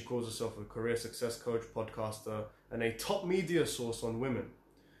 and she calls herself a career success coach, podcaster, and a top media source on women.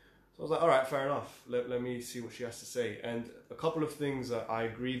 So I was like, all right, fair enough. Let me see what she has to say. And a couple of things that I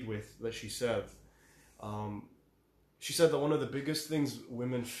agreed with that she said. She said that one of the biggest things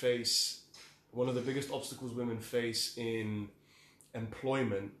women face, one of the biggest obstacles women face in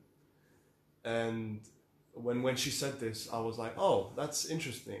employment, and when she said this, I was like, oh, that's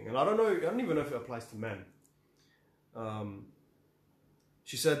interesting. And I don't even know if it applies to men.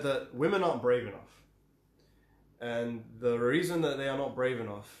 She said that women aren't brave enough. And the reason that they are not brave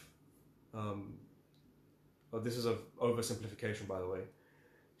enough, this is an oversimplification, by the way.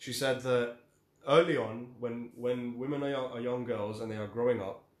 She said that early on, when women are young girls and they are growing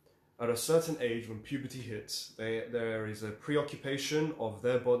up, at a certain age, when puberty hits, there is a preoccupation of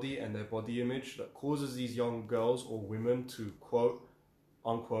their body and their body image that causes these young girls or women to, quote,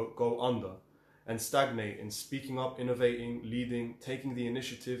 unquote, go under and stagnate in speaking up, innovating, leading, taking the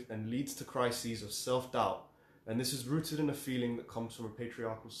initiative, and leads to crises of self-doubt. And this is rooted in a feeling that comes from a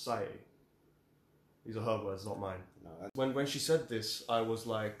patriarchal society. These are her words, not mine. No, When she said this, I was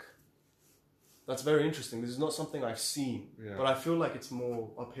like, that's very interesting. This is not something I've seen, but I feel like it's more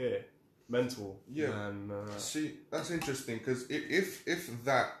up here, mental. Yeah. Than, See, that's interesting because if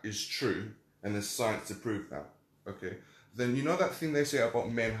that is true and there's science to prove that, okay, then you know that thing they say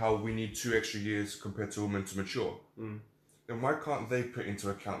about men, how we need 2 extra years compared to women to mature. Then why can't they put into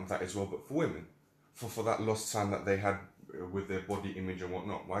account that as well? But for women, for that lost time that they had with their body image and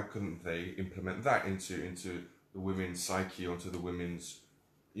whatnot, why couldn't they implement that into the women's psyche, onto the women's,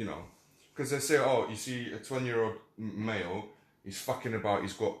 you know? Because they say, oh, you see a 20-year-old male, he's fucking about,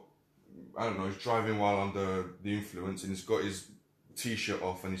 he's got, I don't know, he's driving while under the influence and he's got his t-shirt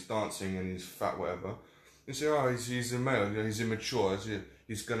off and he's dancing and he's fat, whatever. You say, oh, he's a male, you know, he's immature,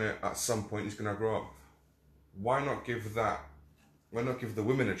 he's gonna, at some point, he's gonna grow up. Why not give the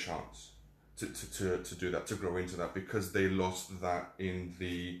women a chance to do that, to grow into that, because they lost that in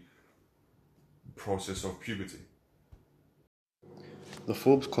the process of puberty? The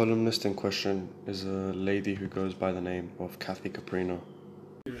Forbes columnist in question is a lady who goes by the name of Kathy Caprino.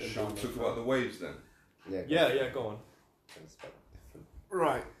 Shall we talk about the waves then? Yeah, go on.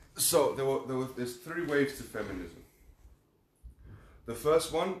 Right. So there's 3 waves to feminism. The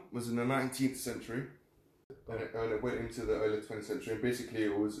first one was in the 19th century, and it went into the early 20th century. And basically,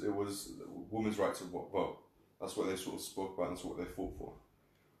 it was women's right to vote. That's what they sort of spoke about, and that's what they fought for.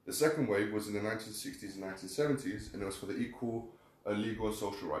 The second wave was in the 1960s and 1970s, and it was for the equal legal and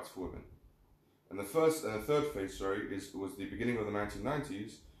social rights for women. And the third phase, was the beginning of the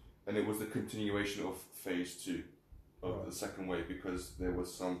 1990s, and it was the continuation of phase 2 of the second wave, because there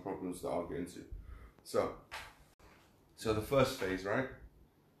was some problems that I'll get into. So the first phase, right?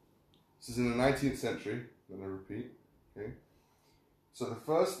 This is in the 19th century. I'm going to repeat. Okay. So the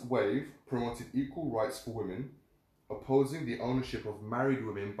first wave promoted equal rights for women, opposing the ownership of married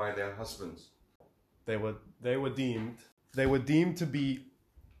women by their husbands. They were deemed to be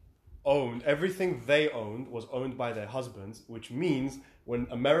owned. Everything they owned was owned by their husbands, which means when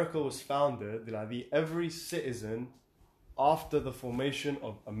America was founded, every citizen after the formation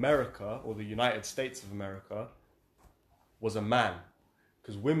of America, or the United States of America, was a man,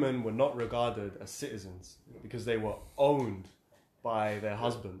 because women were not regarded as citizens because they were owned by their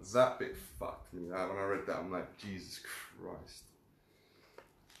husbands. That bit fucked me. When I read that, I'm like, Jesus Christ.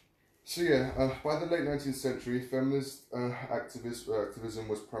 So by the late 19th century, feminist activism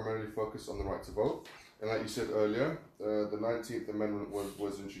was primarily focused on the right to vote. And like you said earlier, the 19th Amendment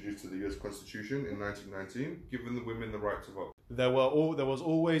was introduced to the US Constitution in 1919, giving the women the right to vote. There was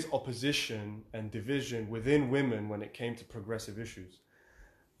always opposition and division within women when it came to progressive issues.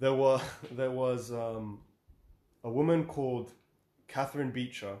 There was a woman called Catherine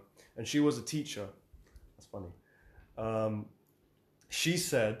Beecher, and she was a teacher. That's funny. She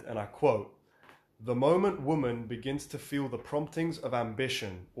said, and I quote, "The moment woman begins to feel the promptings of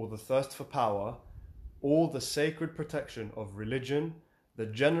ambition or the thirst for power, all the sacred protection of religion, the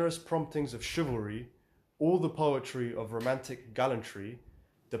generous promptings of chivalry, all the poetry of romantic gallantry,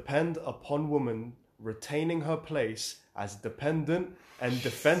 depend upon woman retaining her place as dependent and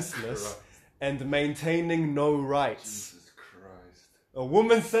defenseless and maintaining no rights." Jesus Christ. A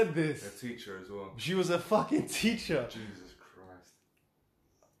woman said this. A teacher as well. She was a fucking teacher. Jesus Christ.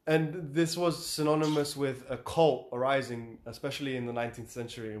 And this was synonymous with a cult arising, especially in the 19th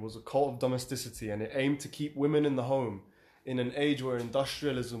century. It was a cult of domesticity, and it aimed to keep women in the home in an age where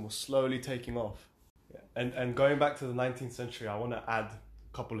industrialism was slowly taking off. And going back to the 19th century, I want to add a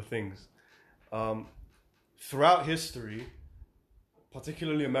couple of things. Throughout history,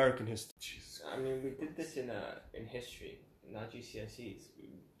 particularly American history. Jesus. I mean, we did this in history, in our GCSEs.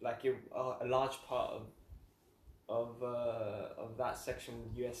 A large part of that section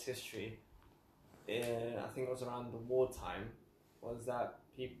of US history, I think it was around the wartime, was that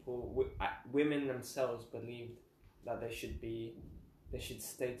women themselves believed that they should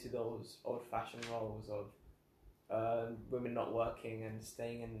stay to those old-fashioned roles of women not working and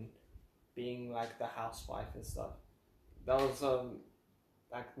staying and being like the housewife and stuff. That was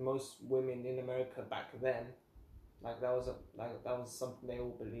like most women in America back then. Like that was something they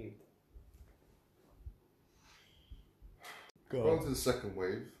all believed. Go on to the second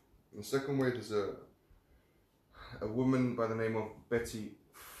wave. The second wave is a woman by the name of Betty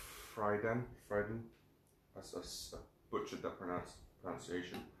Friedan. I butchered that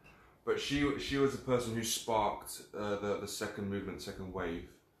pronunciation. But she was the person who sparked the second movement, second wave.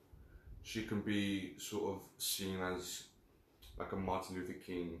 She can be sort of seen as like a Martin Luther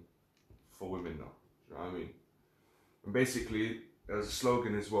King for women now. Do you know what I mean? And basically, there's a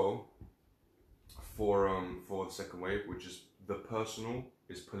slogan as well for the second wave, which is "the personal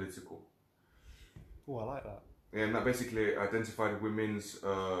is political." Oh, I like that. And that basically identified women's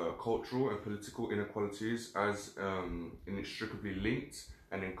cultural and political inequalities as inextricably linked,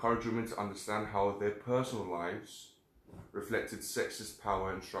 and encouraged women to understand how their personal lives reflected sexist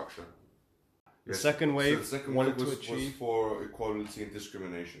power and structure. The second wave, so the second wanted wave to was achieve for equality and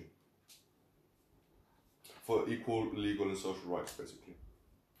discrimination, for equal legal and social rights, basically.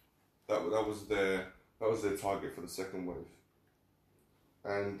 That was their target for the second wave.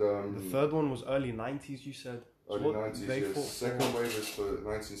 And the third one was early 90s, you said. So early 90s, they yes. fought Second wave is for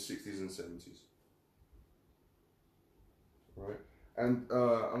 1960s and 70s. Right? And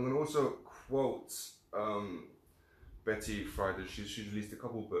I'm going to also quote Betty Friedan. She's released a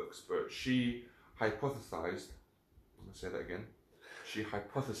couple books, but she hypothesized, I'm going to say that again, she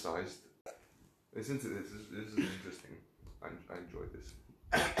hypothesized, listen to this is interesting, I enjoyed this.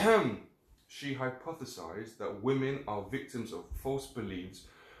 She hypothesized that women are victims of false beliefs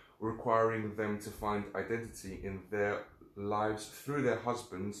requiring them to find identity in their lives through their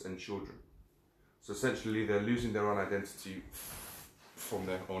husbands and children. So essentially they're losing their own identity from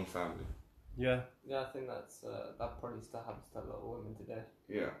their own family. Yeah. Yeah, I think that probably still happens to a lot of women today.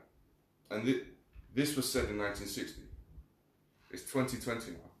 Yeah. And this was said in 1960. It's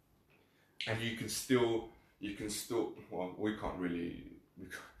 2020 now. And you can still, well, we can't really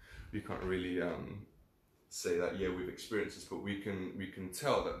say that yeah we've experienced this, but we can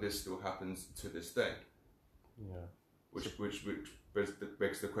tell that this still happens to this day. Yeah. Which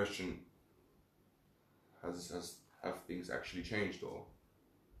begs the question: have things actually changed, or?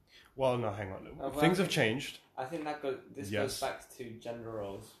 Well, no, hang on. well, Things have changed. I think this Yes. goes back to gender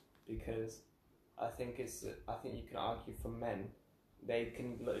roles, because I think you can argue for men, they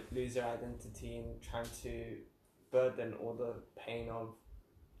can lose their identity in trying to burden all the pain of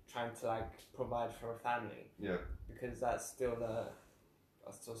trying to like provide for a family, Yeah. because that's still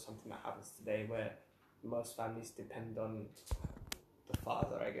something that happens today, where most families depend on the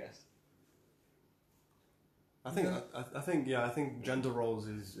father, I guess. I think gender roles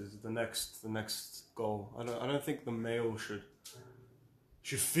is the next goal. I don't think the male should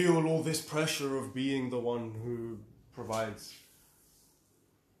feel all this pressure of being the one who provides.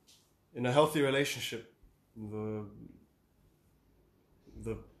 In a healthy relationship, the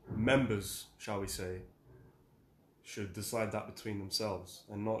members, shall we say, should decide that between themselves,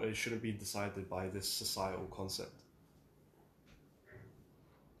 and it shouldn't be decided by this societal concept.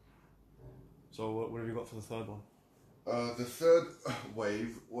 So what have you got for the third one? The third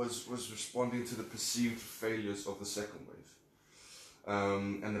wave was responding to the perceived failures of the second wave,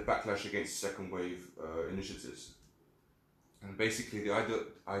 and the backlash against second wave initiatives. And basically, the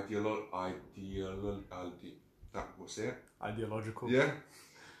Ideological. Yeah,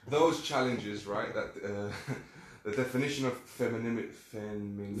 those challenges, right? That the definition of femininity.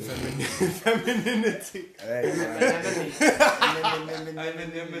 Femininity.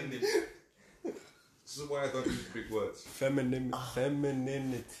 This is why I don't use big words. Femininity.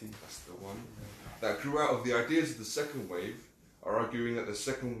 That's the one. That grew out of the ideas of the second wave, are arguing that the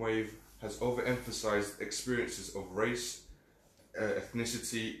second wave has overemphasized experiences of race,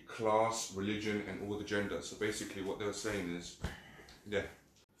 ethnicity, class, religion, and all the gender. So basically, what they were saying is, yeah,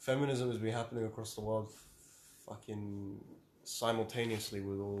 Feminism has been happening across the world, fucking simultaneously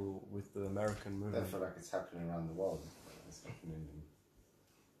with the American I movement. feel like it's happening around the world. It's happening in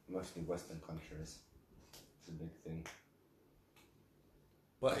mostly Western countries. It's a big thing.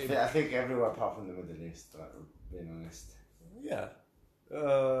 But I think everywhere apart from the Middle East, like, being honest. yeah.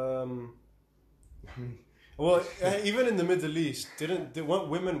 Well, even in the Middle East,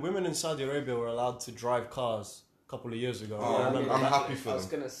 women in Saudi Arabia were allowed to drive cars a couple of years ago? Oh, I remember I'm that. happy for I was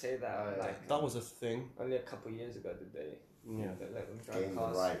them. gonna say that, like, That was a thing. only a couple of years ago did they Yeah. let them drive Gain the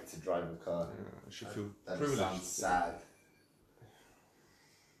cars. right to drive a car. I should feel That privileged. sounds sad.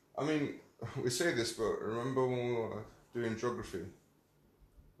 I mean, we say this, but remember when we were doing geography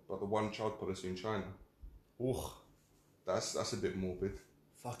about the one-child policy in China? Ugh. That's a bit morbid.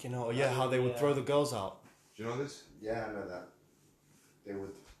 Fucking hell. Yeah, how they would Yeah. throw the girls out. Do you know this? Yeah, I know that. They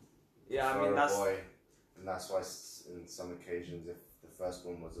would Yeah, I prefer mean a that's boy, and that's why in some occasions, if the first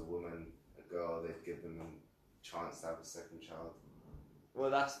one was a woman, a girl, they'd give them a chance to have a second child.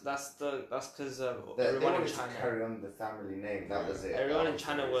 that's because They everyone in wanted to China. carry on the family name. That was it. Everyone That in was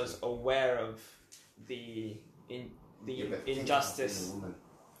China the was reason. aware of the Yeah, but think about injustice being a woman.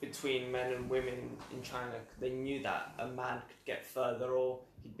 between men and women in China. They knew that a man could get further, or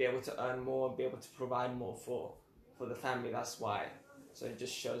he'd be able to earn more and be able to provide more for the family. That's why. So it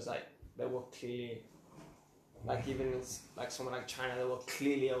just shows like they were clearly, like even in, like someone like China, they were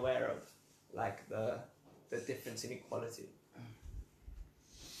clearly aware of like the difference in equality.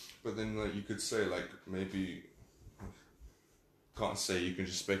 But then, like, you could say, like, maybe can't say. You can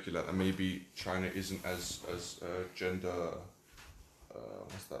just speculate that maybe China isn't as gender.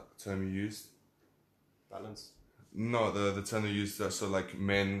 What's that term you used? Balance. No, the term they used that so like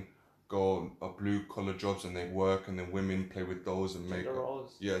men go blue collar jobs and they work, and then women play with dolls and make. Gender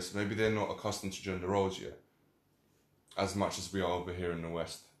roles. Yes, maybe they're not accustomed to gender roles yet, as much as we are over here in the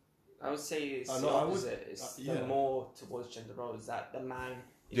West. I would say it's no, the I would- opposite. It's yeah. the more towards gender roles that the man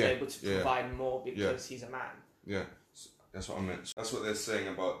is Yeah, able to yeah. provide more because he's a man. Yeah, that's what I meant. That's what they're saying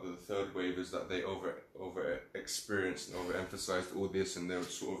about the third wave, is that they over experienced and overemphasized all this, and they're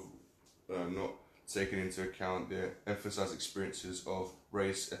sort of not taking into account their emphasized experiences of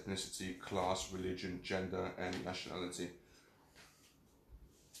race, ethnicity, class, religion, gender, and nationality.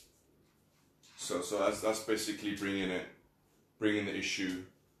 So that's basically bringing the issue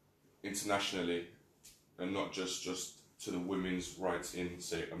internationally, and not just to the women's rights in,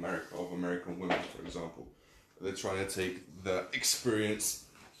 say, America, of American women, for example. They're trying to take the experience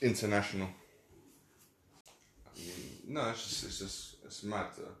international. I mean, no, it's mad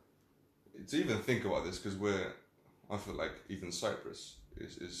to even think about this, because I feel like even Cyprus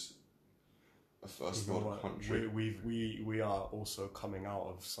is a first You know world what? country. We are also coming out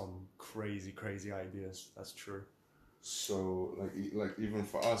of some crazy ideas. That's true. So like even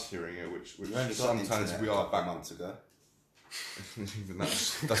for us hearing it, which We only got sometimes internet we a are couple back months ago. even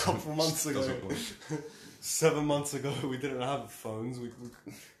that A couple months ago. doesn't work. 7 months ago, we didn't have phones. We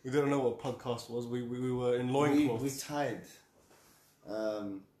didn't know what podcast was. We were in We loincloths. tied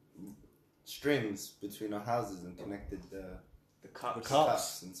strings between our houses and connected The cups. The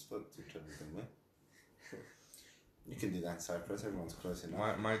cups. and spoke to each other, didn't we? You can do that in Cyprus. Everyone's close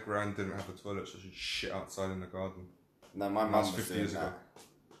enough. My gran didn't have a toilet, so she shit outside in the garden. No, my That mum was was 50 doing years ago.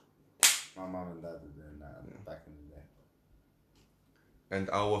 that. My mum and dad were doing that back in the day. And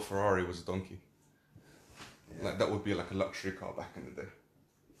our Ferrari was a donkey. Yeah. Like that would be like a luxury car back in the day.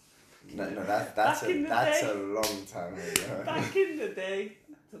 No, that's Back in the that's day. a long time ago. Back in the day.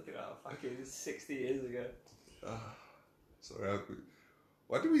 Talking about fucking 60 years ago. Sorry,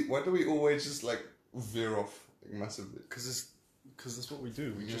 why do we always just like veer off like, massively? Because that's what we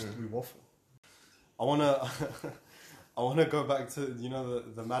do. We Yeah. we waffle. I wanna go back to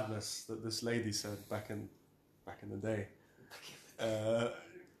the madness that this lady said back in the day.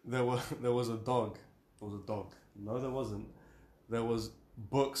 There was a dog. There was a dog. No, there wasn't. There was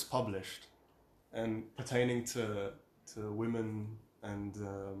books published, and pertaining to women, and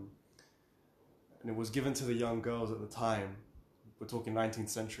it was given to the young girls at the time. We're talking 19th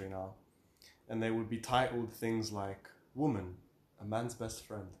century now, and they would be titled things like "Woman, a man's best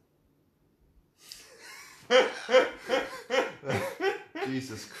friend."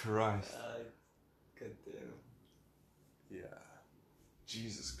 Jesus Christ. Good damn. Yeah.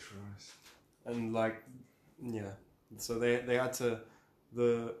 Jesus Christ. And so they had to,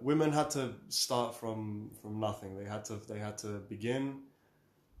 the women had to start from nothing. They had to begin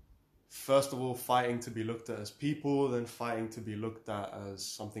first of all fighting to be looked at as people, then fighting to be looked at as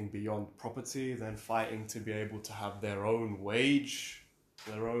something beyond property, then fighting to be able to have their own wage,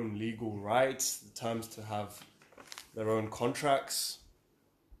 their own legal rights, the terms to have their own contracts.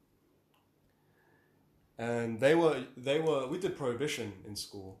 And we did prohibition in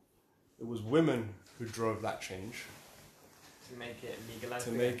school. It was women who drove that change To make it legalized.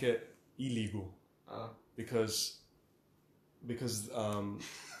 to make it illegal Oh. because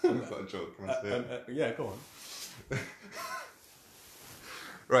I've got a joke. Can I say it? yeah, go on.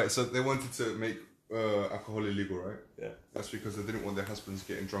 Right, so they wanted to make alcohol illegal, right? Yeah. That's because they didn't want their husbands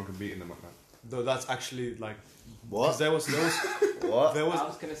getting drunk and beating them like that. Though that's actually like What? 'cause there was What? there was I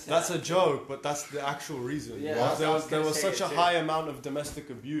was gonna say that's a that. joke, but that's the actual reason. Yeah, Because I was there gonna was say such it a too. high amount of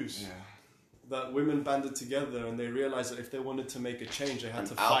domestic abuse Yeah. that women banded together and they realized that if they wanted to make a change, they had And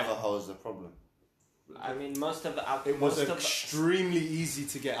to fight. alcohol is the problem. I mean, most of the It was most of extremely easy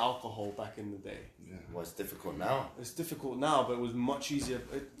to get alcohol back in the day. Yeah. Well, it's difficult now. It's difficult now, but it was much easier.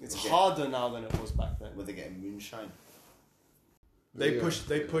 It's Okay. harder now than it was back then. Where they getting moonshine. They Yeah. pushed.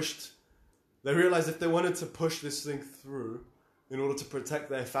 They realized if they wanted to push this thing through, in order to protect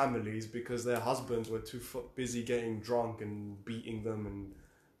their families, because their husbands were too busy getting drunk and beating them and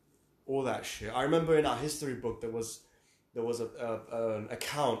all that shit. I remember in our history book there was an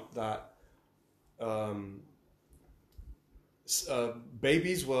account that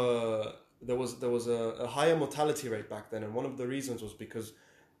babies were there was a higher mortality rate back then, and one of the reasons was because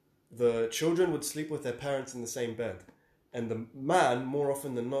the children would sleep with their parents in the same bed. And the man, more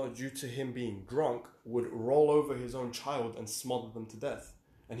often than not, due to him being drunk, would roll over his own child and smother them to death.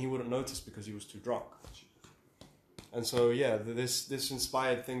 And he wouldn't notice because he was too drunk. And so, yeah, this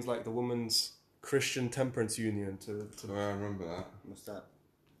inspired things like the Women's Christian Temperance Union to Oh, I remember that. What's that?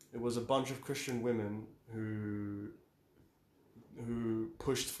 it was a bunch of Christian women who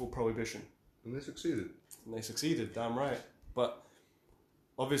pushed for prohibition. And they succeeded. And they succeeded, damn right. But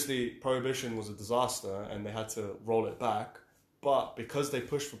obviously, prohibition was a disaster and they had to roll it back. But because they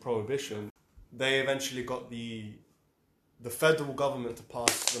pushed for prohibition, they eventually got the federal government to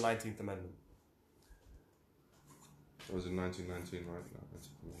pass the 19th Amendment. That was in 1919, right? No,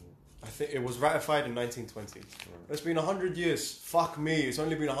 I think it was ratified in 1920. right. It's been 100 years. Fuck me. It's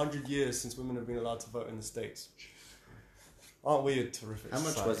only been 100 years since women have been allowed to vote in the States. Aren't we a terrific How much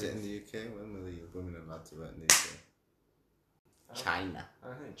society? was it in the UK? When were the women allowed to vote in the UK? China. I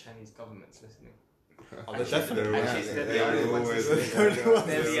don't think the Chinese government's listening. Oh, they're definitely Actually, right. they're the only ones always listening. listening.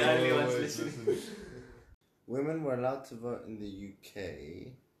 They're the only ones always listening. Women were allowed to vote in the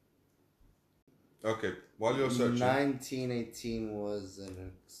UK. Okay, while you're searching. 1918 was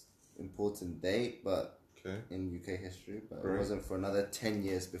an important date, but Okay. in UK history, but Right. it wasn't for another 10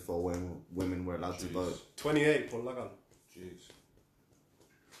 years before women were allowed to Jeez. vote. 28, por la gal. Jeez.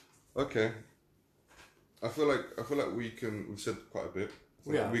 Okay. I feel like we've said quite a bit.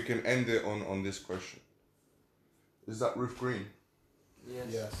 So Yeah. we can end it on this question. Is that Ruth Green? Yes.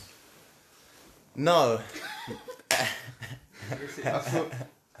 Yes. No. I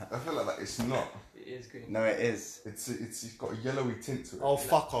feel like that it's not. It is green. No, it is. It's got a yellowy tint to it. Oh,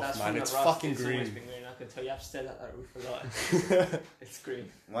 fuck off, That's man. from the It's rust. fucking It's always green. been green. I can tell you, I've stared at that roof a lot. It's green.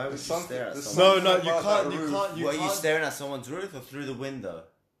 Why would you Something- stare at there's someone? No, Something you about can't, that you roof. can't, you What, are you can't. staring at someone's roof or through the window?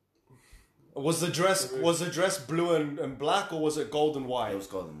 Was the dress blue and black, or was it gold and white? It was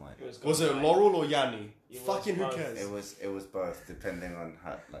gold and white. It was, Was it white. Laurel or Yanni? It was Fucking who both. cares? It was both, depending on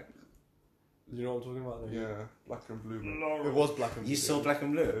how, like... You know what I'm talking about? Though? Yeah, black and blue. Man. It was black and blue. You saw black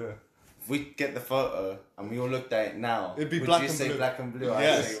and blue? Yeah. If we get the photo and we all looked at it now, It'd be would black you and say blue. black and blue? I'd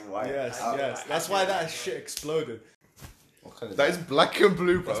Yes, say white. yes, Oh, yes. That's why that shit exploded. What colour is That is black and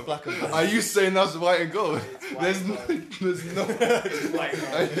blue, bro. That's black and blue. Are you saying that's white and gold? It's white, There's bro. no, there's no. It's white.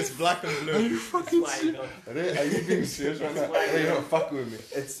 It's black and Are blue. you fucking It's serious? white. Are you being serious right now? white. You're not fucking with me.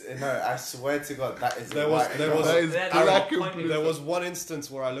 It's no, I swear to God, that is There white was- and there gold. was- That is They're black the and point- blue. There was one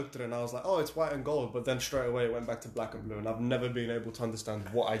instance where I looked at it and I was like, oh, it's white and gold, but then straight away it went back to black and blue, and I've never been able to understand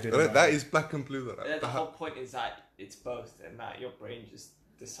what I did. That is black and blue. The whole point is that it's both, and that your brain just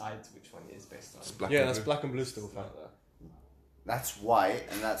decides which one it is based on. It's black Yeah, and that's blue. black and blue still, It's fam. not the- That's white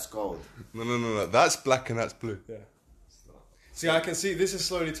and that's gold. No. That's black and that's blue. Yeah. it's not. See, I can see this is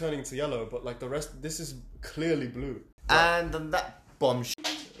slowly turning to yellow, but like the rest, this is clearly blue. And on that bombshell.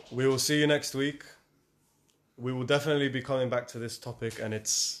 We will see you next week. We will definitely be coming back to this topic and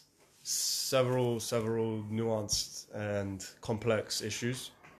its several nuanced and complex issues.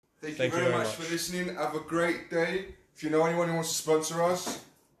 Thank Thank you you very very much much. for listening. Have a great day. If you know anyone who wants to sponsor us,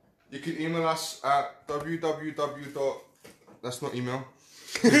 you can email us at www. That's not email.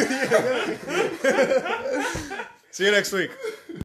 See you next week.